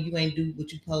sleep knowing you ain't do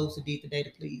what you supposed to do today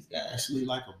to please God? I sleep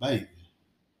like a baby.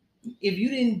 If you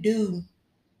didn't do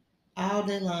all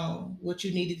day long what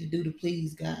you needed to do to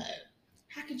please God,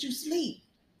 how could you sleep?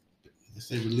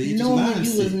 It's a religious knowing mindset.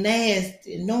 You was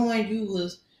nasty, knowing you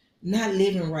was not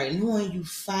living right, knowing you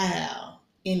foul,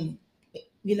 and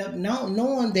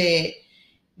knowing that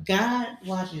God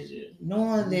watches you,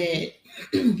 knowing that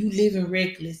you living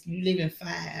reckless, you living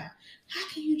foul. How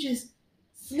can you just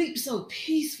sleep so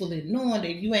peacefully knowing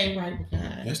that you ain't right with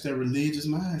God? That's their religious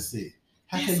mindset.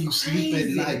 How That's can you crazy. sleep at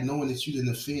night knowing that you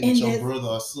didn't offend your brother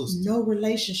or sister? No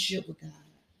relationship with God.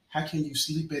 How can you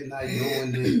sleep at night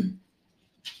knowing that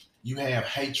you have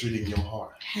hatred in your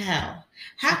heart? How?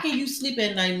 How can you sleep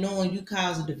at night knowing you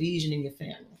cause a division in your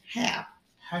family? How?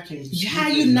 How can you? How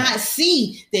you not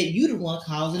see that you the one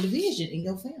causing division in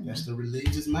your family? That's the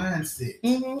religious mindset.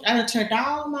 I done turned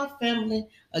all my family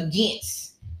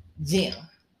against them.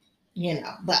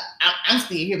 But I'm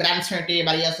still here, but I'm turned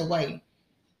everybody else away.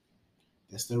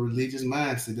 That's the religious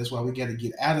mindset. That's why we got to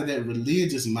get out of that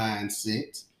religious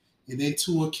mindset and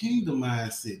into a kingdom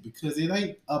mindset, because it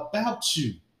ain't about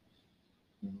you.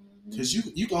 Because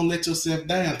you going to let yourself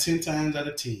down 10 times out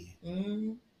of 10.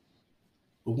 Mm-hmm.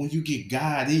 But when you get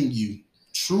God in you,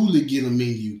 truly get him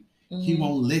in you, he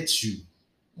won't let you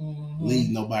leave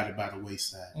nobody by the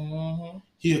wayside.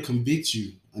 He'll convict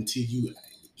you until you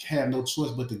have no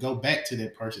choice but to go back to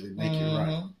that person and make it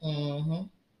right.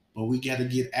 But we got to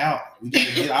get out. We got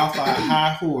to get off our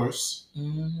high horse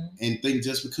and think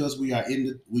just because we are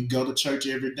we go to church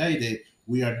every day that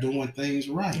we are doing things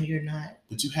right. And you're not.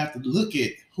 But you have to look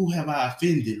at, who have I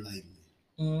offended lately?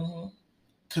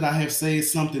 Could I have said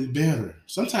something better?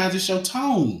 Sometimes it's your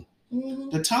tone.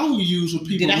 The tone you use with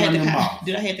people run them off.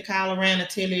 Did I have to call around and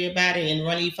tell everybody and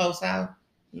run these folks out?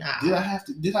 Nah. Did I have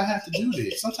to do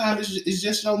that? Sometimes it's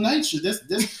just your nature.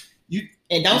 You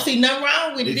and don't see nothing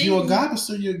wrong with it. If you're a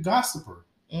gossiper, you're a gossiper.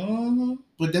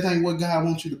 But that ain't what God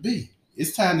wants you to be.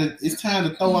 It's time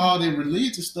to throw all that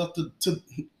religious stuff to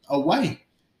away.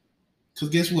 Cause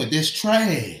guess what? That's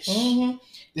trash. That's trash.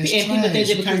 People think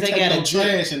that because they got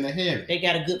trash in the heaven. They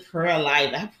got a good prayer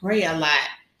life. I pray a lot.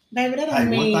 Baby, that don't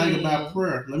mean... One thing about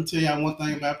prayer. Let me tell y'all one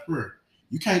thing about prayer.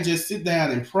 You can't just sit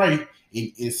down and pray,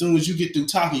 and as soon as you get through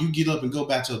talking, you get up and go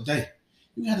about your day.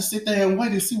 You got to sit there and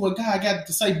wait and see what God got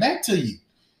to say back to you.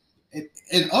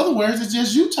 In other words, it's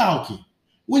just you talking.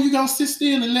 When you gonna sit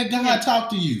still and let God talk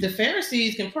to you? The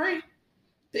Pharisees can pray.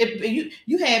 If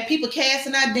you had people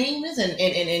casting out demons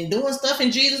and doing stuff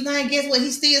in Jesus' name. Guess what?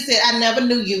 He still said, "I never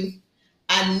knew you.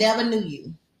 I never knew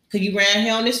you." Cause you ran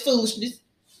here on this foolishness.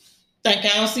 Think I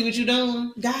don't see what you're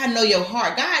doing? God know your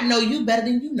heart. God know you better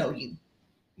than you know you.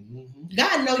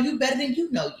 God know you better than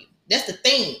you know you. That's the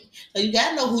thing. So you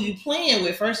gotta know who you playing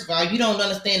with. First of all, you don't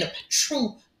understand the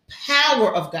true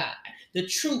power of God, the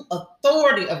true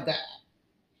authority of God.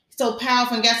 So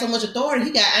powerful and got so much authority.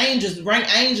 He got angels, rank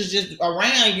angels just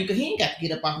around you, because he ain't got to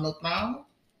get up off no throne.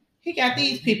 He got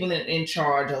these people in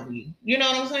charge over you. You know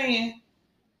what I'm saying?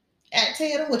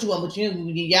 Tell them what you want, but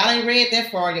y'all ain't read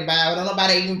that far in your Bible. Don't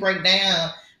nobody even break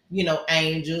down,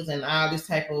 angels and all this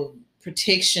type of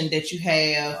protection that you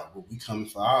have. But we coming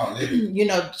for all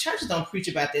that. Churches don't preach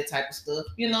about that type of stuff.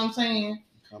 You know what I'm saying?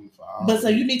 Coming for all but so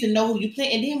you need to know who you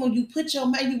play. And then when you put your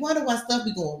mind, you wonder why stuff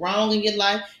be going wrong in your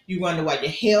life. You wonder why your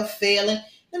health failing.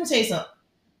 Let me tell you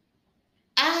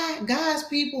something. God's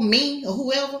people, me or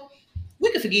whoever,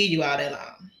 we can forgive you all day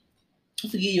long.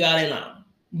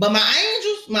 But my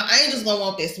angels gonna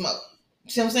want that smoke.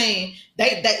 See what I'm saying?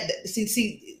 They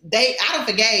I don't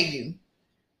forgave you,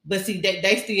 but see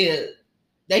they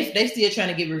still trying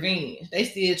to get revenge. They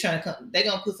still trying to come. They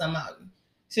gonna put something out.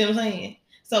 See what I'm saying?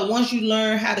 So once you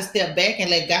learn how to step back and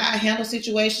let God handle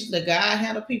situations, let God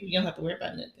handle people, you don't have to worry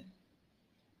about nothing.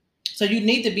 So you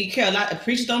need to be careful. A lot of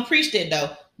preachers don't preach that though,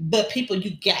 but people,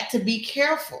 you got to be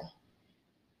careful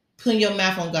putting your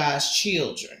mouth on God's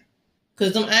children.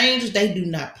 Because them angels, they do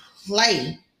not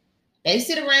play. They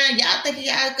sit around, y'all think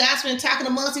y'all guys been talking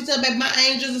amongst each other about my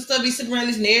angels and stuff, be sitting around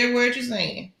listening to every word you're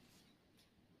saying.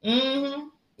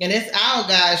 And that's all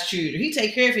God's children. He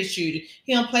take care of his children.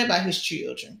 He don't play about his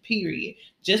children, period.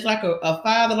 Just like a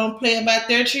father don't play about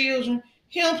their children,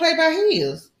 he don't play about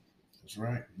his. That's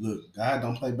right. Look, God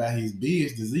don't play about his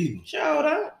business either. Sure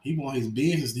don't. He want his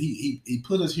business. He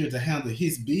put us here to handle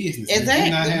his business. Exactly. If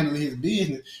we're not handling his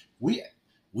business, we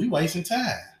wasting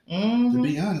time. To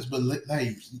be honest. But let's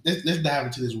dive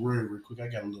into this word real quick. I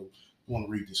want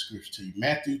to read the scripture to you.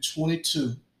 Matthew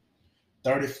 22,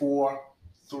 34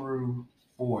 through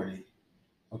 40.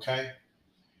 Okay?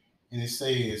 And it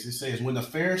says, when the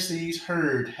Pharisees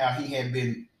heard how he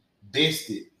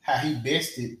bested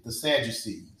the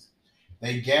Sadducees,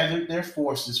 they gathered their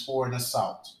forces for an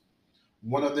assault.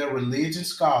 One of their religion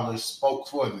scholars spoke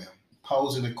for them,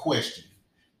 posing a question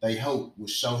they hoped would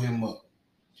show him up.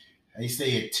 He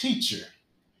said, "Teacher,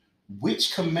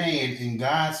 which command in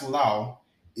God's law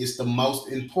is the most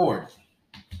important?"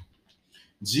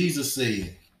 Jesus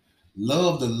said,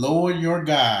 "Love the Lord your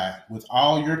God with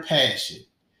all your passion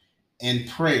and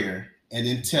prayer and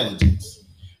intelligence.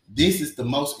 This is the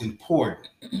most important,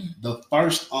 the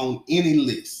first on any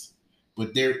list.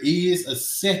 But there is a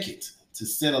second to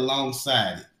set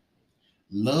alongside it.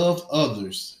 Love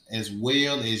others as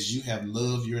well as you have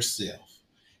loved yourself.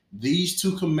 These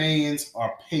two commands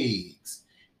are pegs.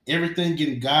 Everything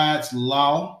in God's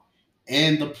law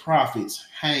and the prophets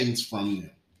hangs from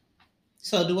them."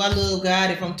 So do I love God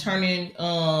if I'm turning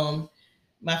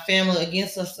my family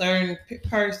against a certain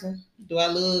person? Do I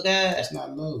love God? That's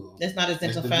not love. That's not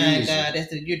exemplifying God.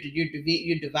 That's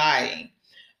you're dividing.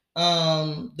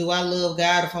 Do I love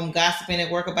God if I'm gossiping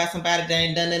at work about somebody that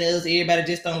ain't done nothing else? Everybody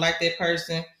just don't like that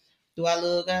person. Do I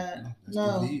love God?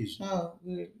 No, that's division. No,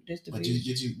 that's division. But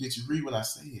did you read what I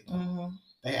said? Mm-hmm.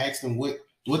 They asked him what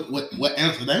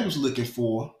answer they was looking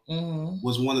for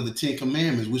was one of the 10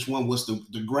 commandments. Which one was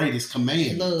the greatest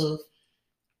commandment? Love.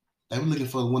 They were looking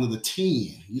for one of the 10.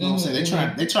 You know what I'm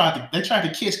saying? They tried to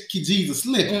catch Jesus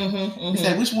slipping. They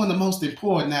said, which one the most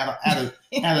important out of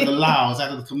the laws,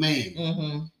 out of the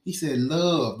commandments? He said,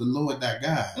 love the Lord thy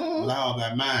God with all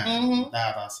thy mind,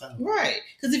 without thyself. Right.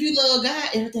 Because if you love God,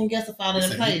 everything else will fall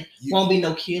into place. Won't be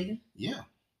no killing. Yeah.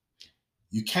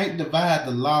 You can't divide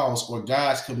the laws or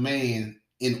God's command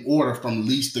in order from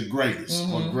least to greatest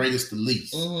or greatest to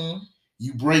least.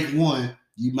 You break one,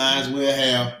 you might as well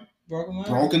have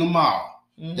broken them all.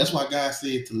 That's why God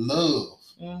said to love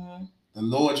the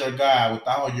Lord your God with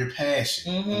all your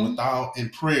passion and with all in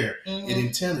prayer and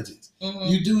intelligence.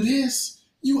 You do this,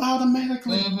 you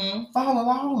automatically follow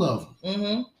all of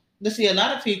them. But see, a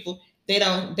lot of people they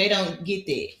don't get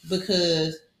that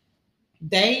because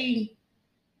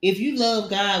if you love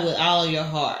God with all your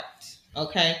heart,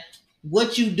 okay,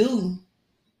 what you do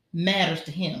matters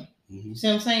to Him. See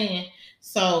what I'm saying?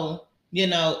 So,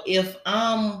 if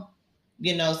I'm,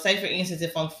 say for instance,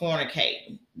 if I'm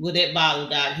fornicating, will that bother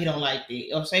God? He don't like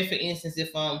that. Or say for instance,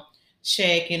 if I'm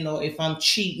shacking or if I'm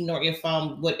cheating or if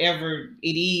I'm whatever it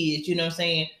is, you know what I'm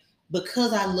saying?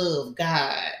 Because I love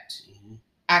God,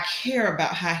 I care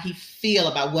about how He feel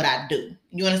about what I do.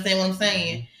 You understand what I'm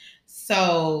saying?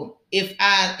 So if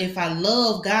I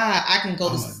love God, I can go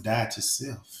to die to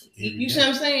self. You see what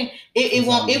I'm saying? It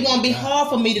won't be hard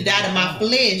for me to die to my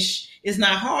flesh. It's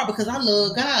not hard because I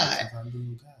love God.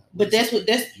 But that's you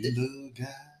love God.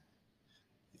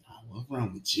 What's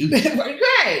wrong with you?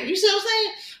 Right. You see what I'm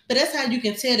saying? But that's how you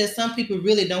can tell that some people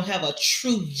really don't have a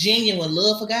true, genuine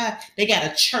love for God. They got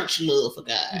a church love for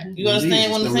God. You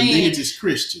understand what I'm saying? The religious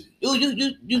Christian.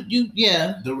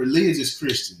 Yeah. The religious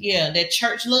Christian. Yeah, that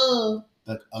church love.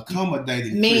 The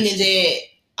accommodating meaning Christian. That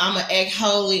I'm going to act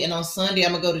holy and on Sunday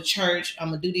I'm going to go to church. I'm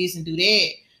going to do this and do that.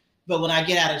 But when I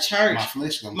get out of church, my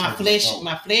flesh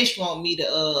want me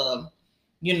to,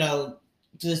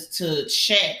 just to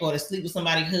shack or to sleep with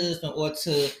somebody's husband or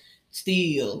to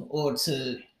steal or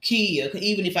to kill.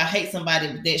 Even if I hate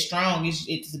somebody that strong,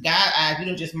 it's God eyes. You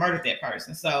don't just murder that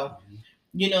person. So,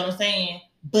 you know what I'm saying?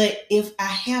 But if I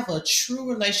have a true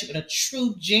relationship and a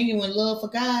true, genuine love for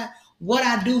God, what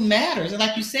I do matters. And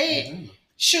like you said,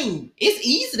 shoot, it's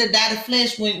easy to die to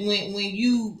flesh when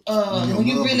you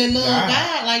really love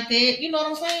God like that. You know what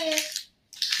I'm saying?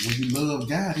 When you love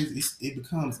God, it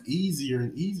becomes easier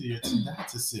and easier to die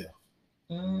to self.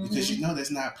 Because that's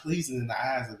not pleasing in the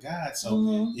eyes of God.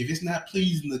 So if it's not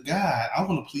pleasing to God, I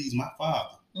want to please my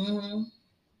Father.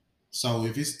 So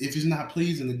if it's not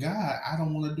pleasing to God, I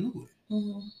don't want to do it.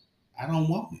 I don't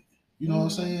want it. You know what I'm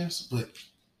saying? But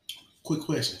quick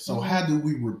question. So how do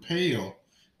we repel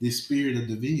this spirit of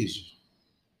division?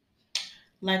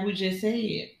 Like we just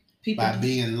said. By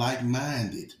being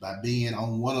like-minded, by being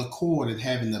on one accord and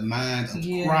having the mind of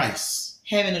Christ.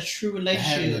 Having a true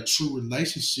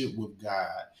relationship with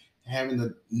God.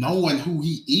 Knowing who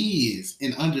He is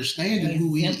and understanding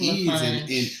who He is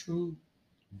and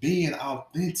being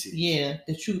authentic. Yeah,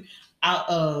 the true,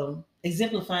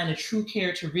 exemplifying the true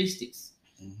characteristics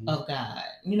of God.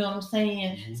 You know what I'm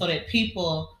saying? So that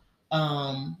people,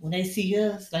 when they see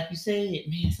us, like you said,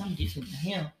 man, something different than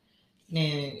Him.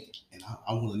 Man. And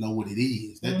I want to know what it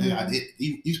is.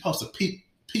 You're supposed to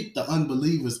pique the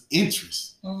unbeliever's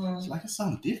interest. It's like it's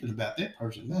something different about that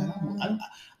person. Man,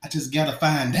 I just got to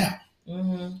find out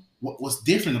what's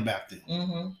different about them.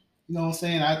 You know what I'm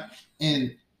saying?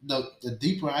 And the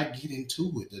deeper I get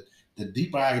into it, the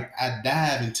deeper I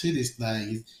dive into this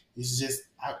thing, it's just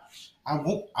I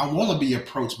want to be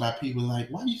approached by people like,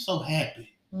 why are you so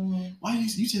happy? Why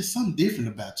you just something different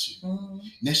about you? And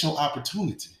that's your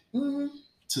opportunity.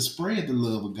 To spread the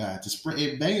love of God, to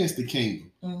advance the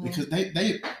kingdom, because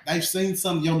they've seen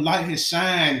something. Your light has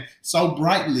shined so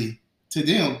brightly to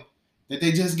them that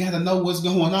they just got to know what's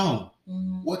going on.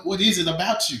 What is it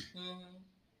about you?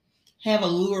 Have a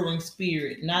luring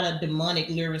spirit, not a demonic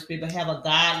luring spirit, but have a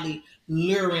godly,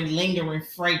 luring, lingering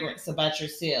fragrance about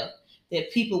yourself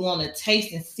that people want to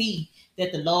taste and see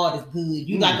that the Lord is good.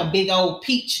 You like a big old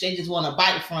peach they just want to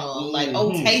bite from. Like,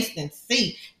 taste and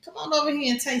see. Come on over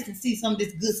here and taste and see some of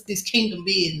this kingdom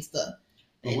biz and stuff.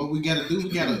 But what we got to do,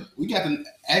 we got to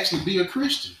actually be a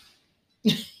Christian.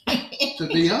 To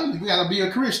be honest, we got to be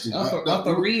a Christian.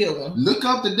 A real one. Look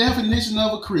up the definition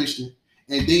of a Christian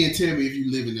and then tell me if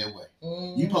you live in that way.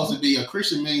 You're supposed to be a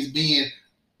Christian means being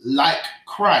like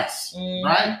Christ,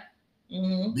 right?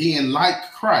 being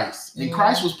like Christ. And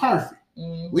Christ was perfect.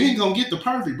 We ain't gonna get the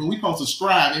perfect, but we supposed to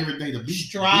strive every day to be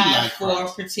like for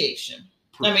Christ. protection.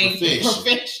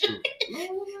 Perfection.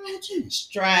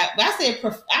 Strive. I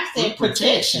said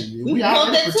protection. We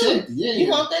want that protected. too. Yeah. You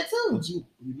want that too. But you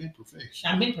meant perfection.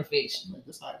 I meant perfection.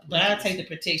 But I take the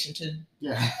protection too.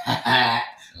 Yeah.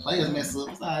 Players mess up.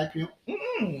 It's all right, Pimp.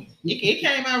 It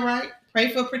came out right. Pray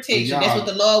for protection. That's what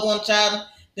the Lord wants y'all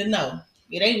to know.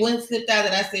 It ain't one slipped out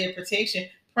that I said protection.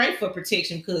 Pray for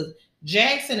protection because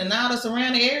Jackson and all the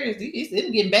surrounding areas, it's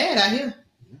getting bad out here.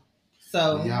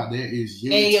 So, there is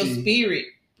unity. And your spirit,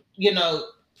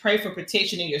 pray for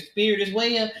protection in your spirit as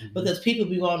well, because people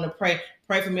be wanting to pray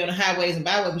for me on the highways and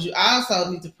byways, but you also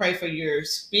need to pray for your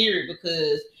spirit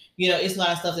because, it's a lot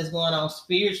of stuff that's going on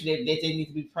spiritually that they need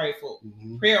to be prayerful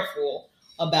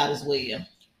about as well.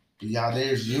 Y'all,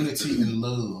 there's unity in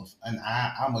love, and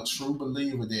I'm a true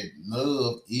believer that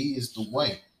love is the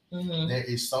way. There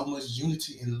is so much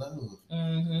unity in love.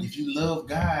 If you love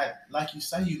God like you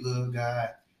say you love God,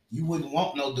 you wouldn't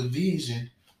want no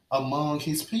division among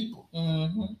his people.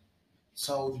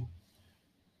 So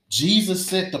Jesus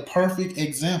set the perfect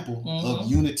example of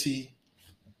unity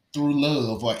through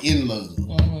love or in love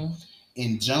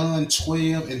in John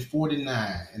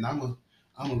 12:49. And I'm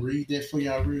gonna read that for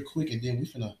y'all real quick, and then we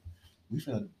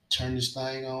finna turn this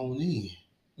thing on in.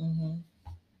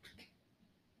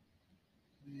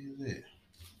 Where is it?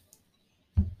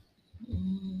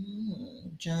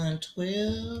 John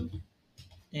 12:39.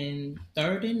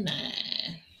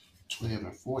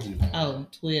 12:49. Oh,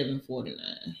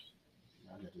 12:49.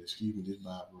 I got to excuse me, this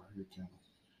Bible right here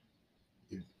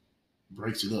it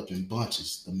breaks it up in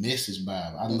bunches. The Message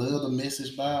Bible. I love the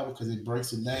Message Bible because it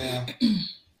breaks it down.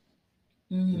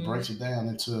 It breaks it down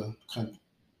into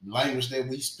language that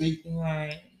we speak.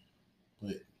 Right.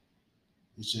 But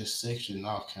it's just sectioned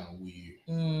off kind of weird.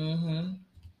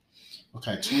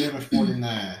 Okay,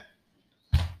 12:49.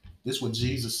 This is what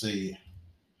Jesus said.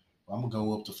 I'm going to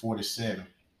go up to 47.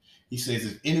 He says,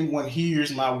 if anyone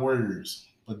hears my words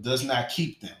but does not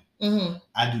keep them,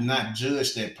 I do not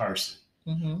judge that person.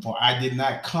 For I did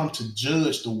not come to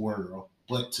judge the world,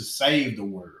 but to save the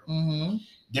world.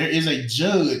 There is a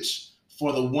judge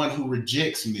for the one who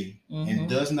rejects me and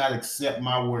does not accept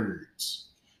my words.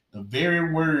 The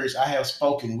very words I have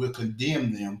spoken will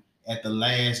condemn them at the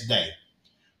last day.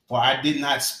 For I did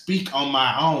not speak on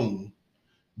my own,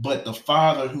 but the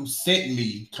Father who sent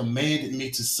me commanded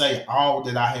me to say all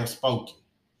that I have spoken.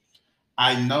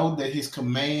 I know that his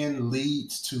command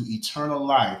leads to eternal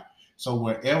life. So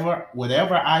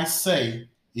whatever I say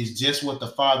is just what the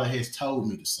Father has told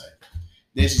me to say.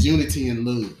 That's unity and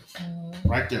love.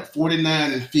 Right there.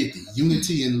 49 and 50.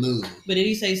 Unity and love. But did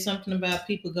he say something about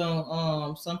people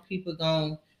some people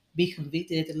gonna be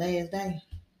convicted at the last day?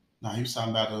 No, he was talking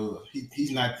about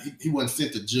he wasn't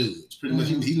sent to judge. Pretty much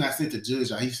he's not sent to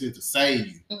judge, he's sent to save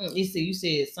you. You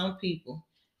said some people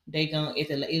they gonna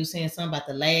it was saying something about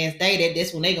the last day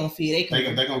that's when they gonna feel they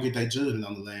gonna get their judgment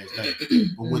on the last day.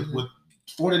 But with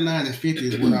 49 and 50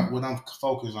 is what I'm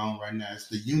focused on right now. It's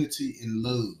the unity and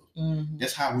love.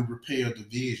 That's how we repel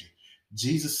division.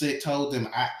 Jesus told them,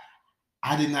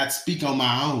 I did not speak on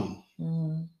my own.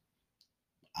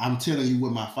 I'm telling you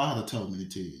what my Father told me to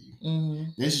tell you.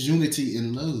 That's unity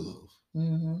and love.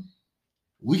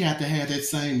 We got to have that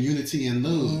same unity and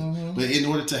love. But in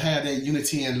order to have that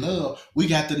unity and love, we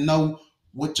got to know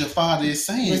what your Father is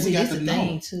saying. But we got to know.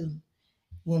 Thing too.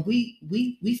 When we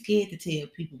scared to tell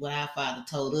people what our Father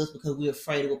told us because we're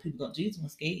afraid of what people gonna do. Jesus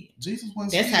was scared. Jesus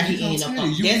wasn't that's scared. How he ended up on.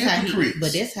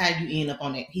 That's how you end up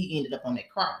on that. He ended up on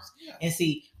that cross. Yeah. And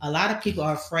see, a lot of people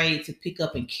are afraid to pick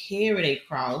up and carry their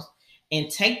cross and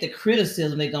take the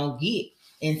criticism they're gonna get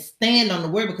and stand on the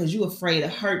word because you're afraid of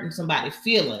hurting somebody's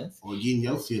feelings or getting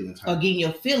your feelings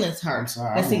hurt. I'm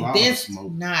sorry, but see, that's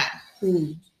not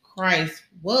who Christ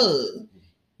was.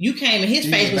 You came in his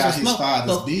face with some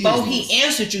smoke. Before he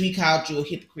answered you, he called you a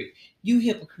hypocrite. You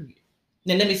hypocrite.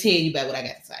 Now let me tell you about what I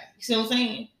got to say. You see what I'm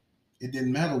saying? It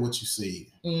didn't matter what you said.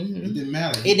 It didn't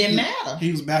matter. It didn't matter.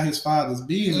 He was about his Father's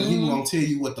business. He was going to tell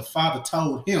you what the Father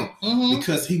told him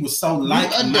because he was so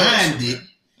like-minded.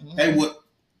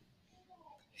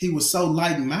 He was so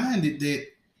like-minded that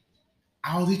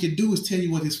all he could do is tell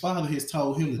you what his Father has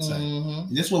told him to say.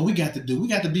 And that's what we got to do. We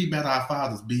got to be about our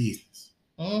Father's business.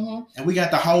 And we got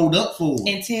to hold up for it.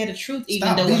 And tell the truth, even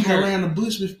Stop though it beating hurt. around the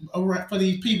bush for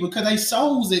these people because they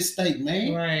souls at stake,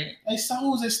 man. Right. They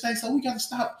souls at stake. So we got to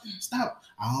stop.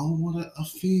 I don't want to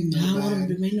offend nobody. I don't want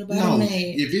to make nobody No, mad.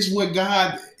 if it's what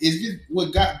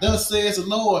God does says the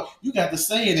Lord, you got to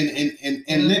say it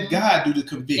and let God do the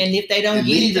conviction. And if they don't And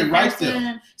get leave it the it right first there.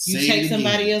 time, you Say take it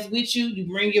somebody again. else with you. You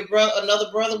bring your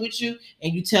another brother with you,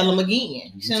 and you tell them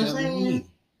again. You see what I'm saying?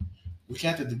 We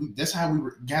got to. That's how we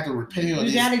got to repel.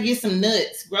 You got to get some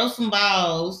nuts, grow some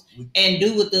balls, and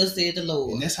do what thus said the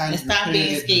Lord. And that's how you stop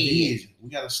being scared. Division. We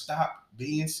got to stop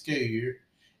being scared.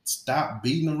 Stop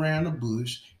beating around the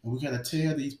bush, and we got to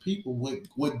tell these people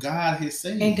what God has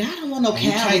said. And God don't want no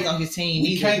cowards on His team.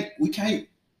 We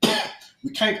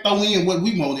can't throw in what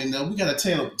we want in there. We got to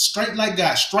tell them straight like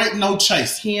God, straight no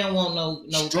chaser. He don't want no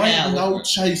straight cowards. No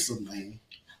chaser, man.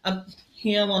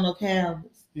 He don't want no cowards.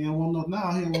 He don't want no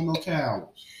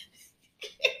cowards.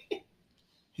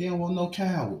 He don't want no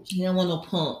cowards. He don't want no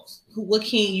punks. What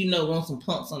king you know wants some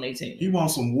punks on their team? He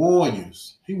wants some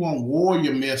warriors. He want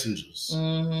warrior messengers.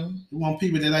 He want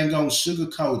people that ain't gonna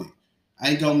sugarcoat it,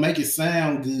 ain't gonna make it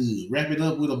sound good, wrap it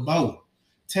up with a bow,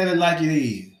 tell it like it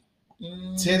is.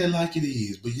 Tell it like it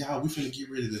is. But y'all, we finna get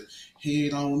ready to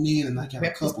head on in, and I got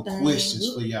a couple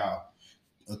questions for y'all.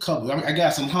 I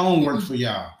got some homework for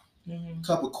y'all. A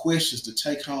couple questions to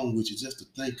take home with you, just to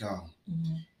think on.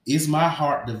 Is my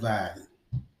heart divided?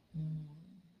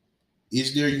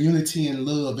 Is there unity and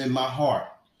love in my heart?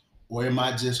 Or am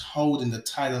I just holding the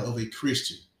title of a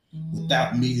Christian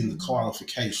without meeting the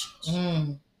qualifications?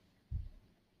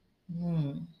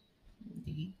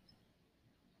 Deep.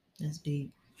 That's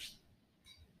deep.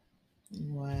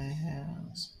 Wow.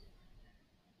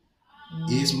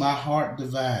 Is my heart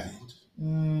divided?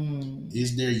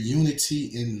 Is there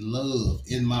unity and love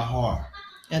in my heart?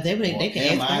 Yeah, they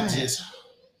can ask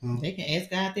God. They can ask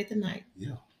God that tonight.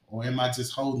 Yeah. Or am I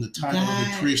just holding the title of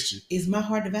a Christian? Is my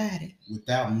heart divided?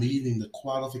 Without meeting the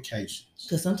qualifications.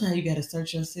 Because sometimes you got to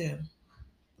search yourself.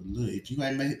 But look, if you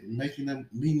ain't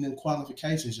meeting them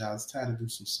qualifications, y'all, it's time to do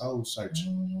some soul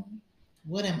searching.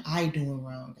 What am I doing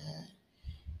wrong, God?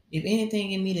 If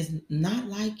anything in me is not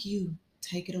like you,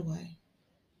 take it away.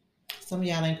 Some of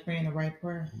y'all ain't praying the right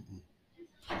prayer.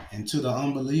 And to the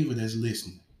unbeliever that's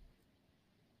listening,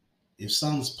 if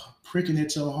something's pricking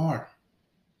at your heart,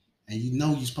 and you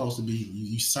know you're supposed to be,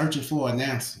 you searching for an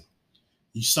answer.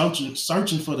 You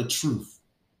searching for the truth.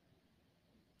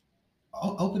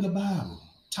 Open the Bible.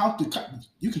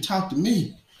 You can talk to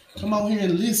me. Come on here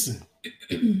and listen.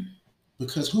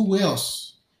 Because who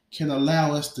else can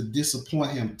allow us to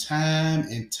disappoint him time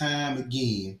and time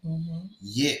again?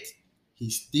 Yet he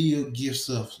still gifts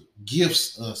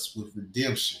us with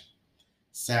redemption,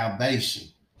 salvation,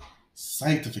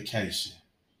 sanctification,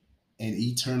 and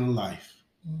eternal life.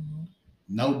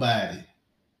 Nobody.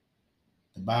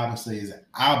 The Bible says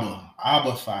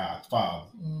Abba Father.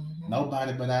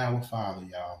 Nobody but our Father,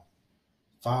 y'all.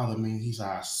 Father means he's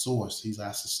our source. He's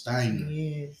our sustainer.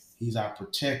 Yes. He's our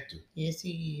protector. Yes,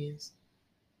 he is.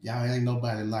 Y'all ain't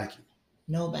nobody like it.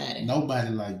 Nobody. Nobody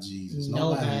like Jesus.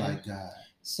 Nobody like God.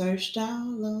 Searched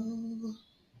all over.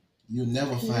 You'll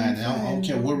never find it. I don't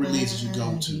care what religion you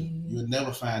go to. You'll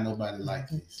never find nobody like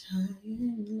this.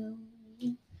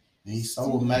 And he's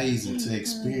so amazing to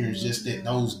experience just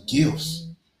those gifts.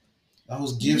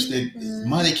 Those gifts that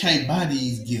money can't buy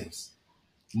these gifts.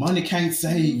 Money can't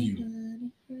save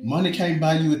you. Money can't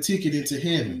buy you a ticket into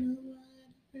heaven.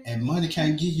 And money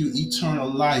can't give you eternal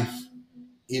life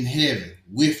in heaven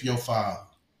with your Father.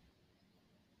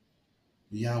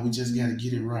 But y'all, we just got to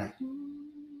get it right.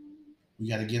 We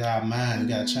got to get our mind. We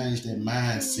got to change that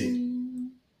mindset.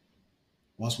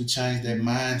 Once we change that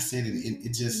mindset,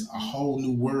 it just a whole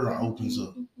new world opens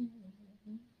up.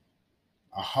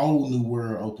 A whole new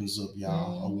world opens up,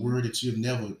 y'all. A world that you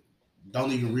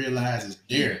don't even realize is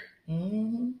there.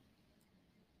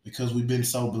 Because we've been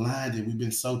so blinded, we've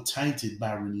been so tainted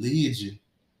by religion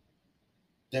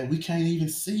that we can't even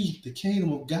see the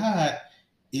kingdom of God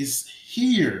is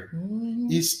here.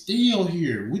 It's still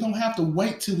here. We don't have to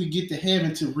wait till we get to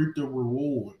heaven to reap the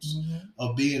rewards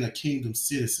of being a kingdom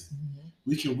citizen.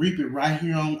 We can reap it right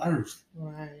here on earth.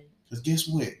 Right. Because guess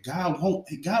what? God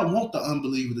want the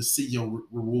unbeliever to see your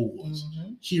rewards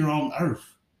here on earth.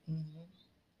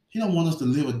 He don't want us to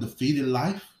live a defeated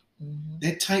life.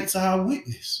 That taints our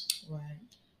witness. Right.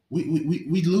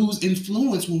 We lose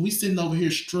influence when we sitting over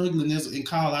here struggling and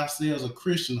call ourselves a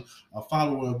Christian, a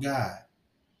follower of God.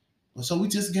 So we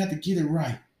just got to get it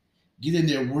right. Get in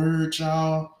their word,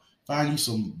 y'all. Find you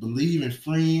some believing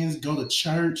friends. Go to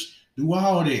church. Do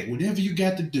all that. Whatever you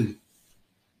got to do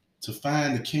to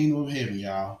find the kingdom of heaven,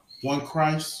 y'all. One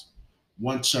Christ,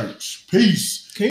 one church. Peace.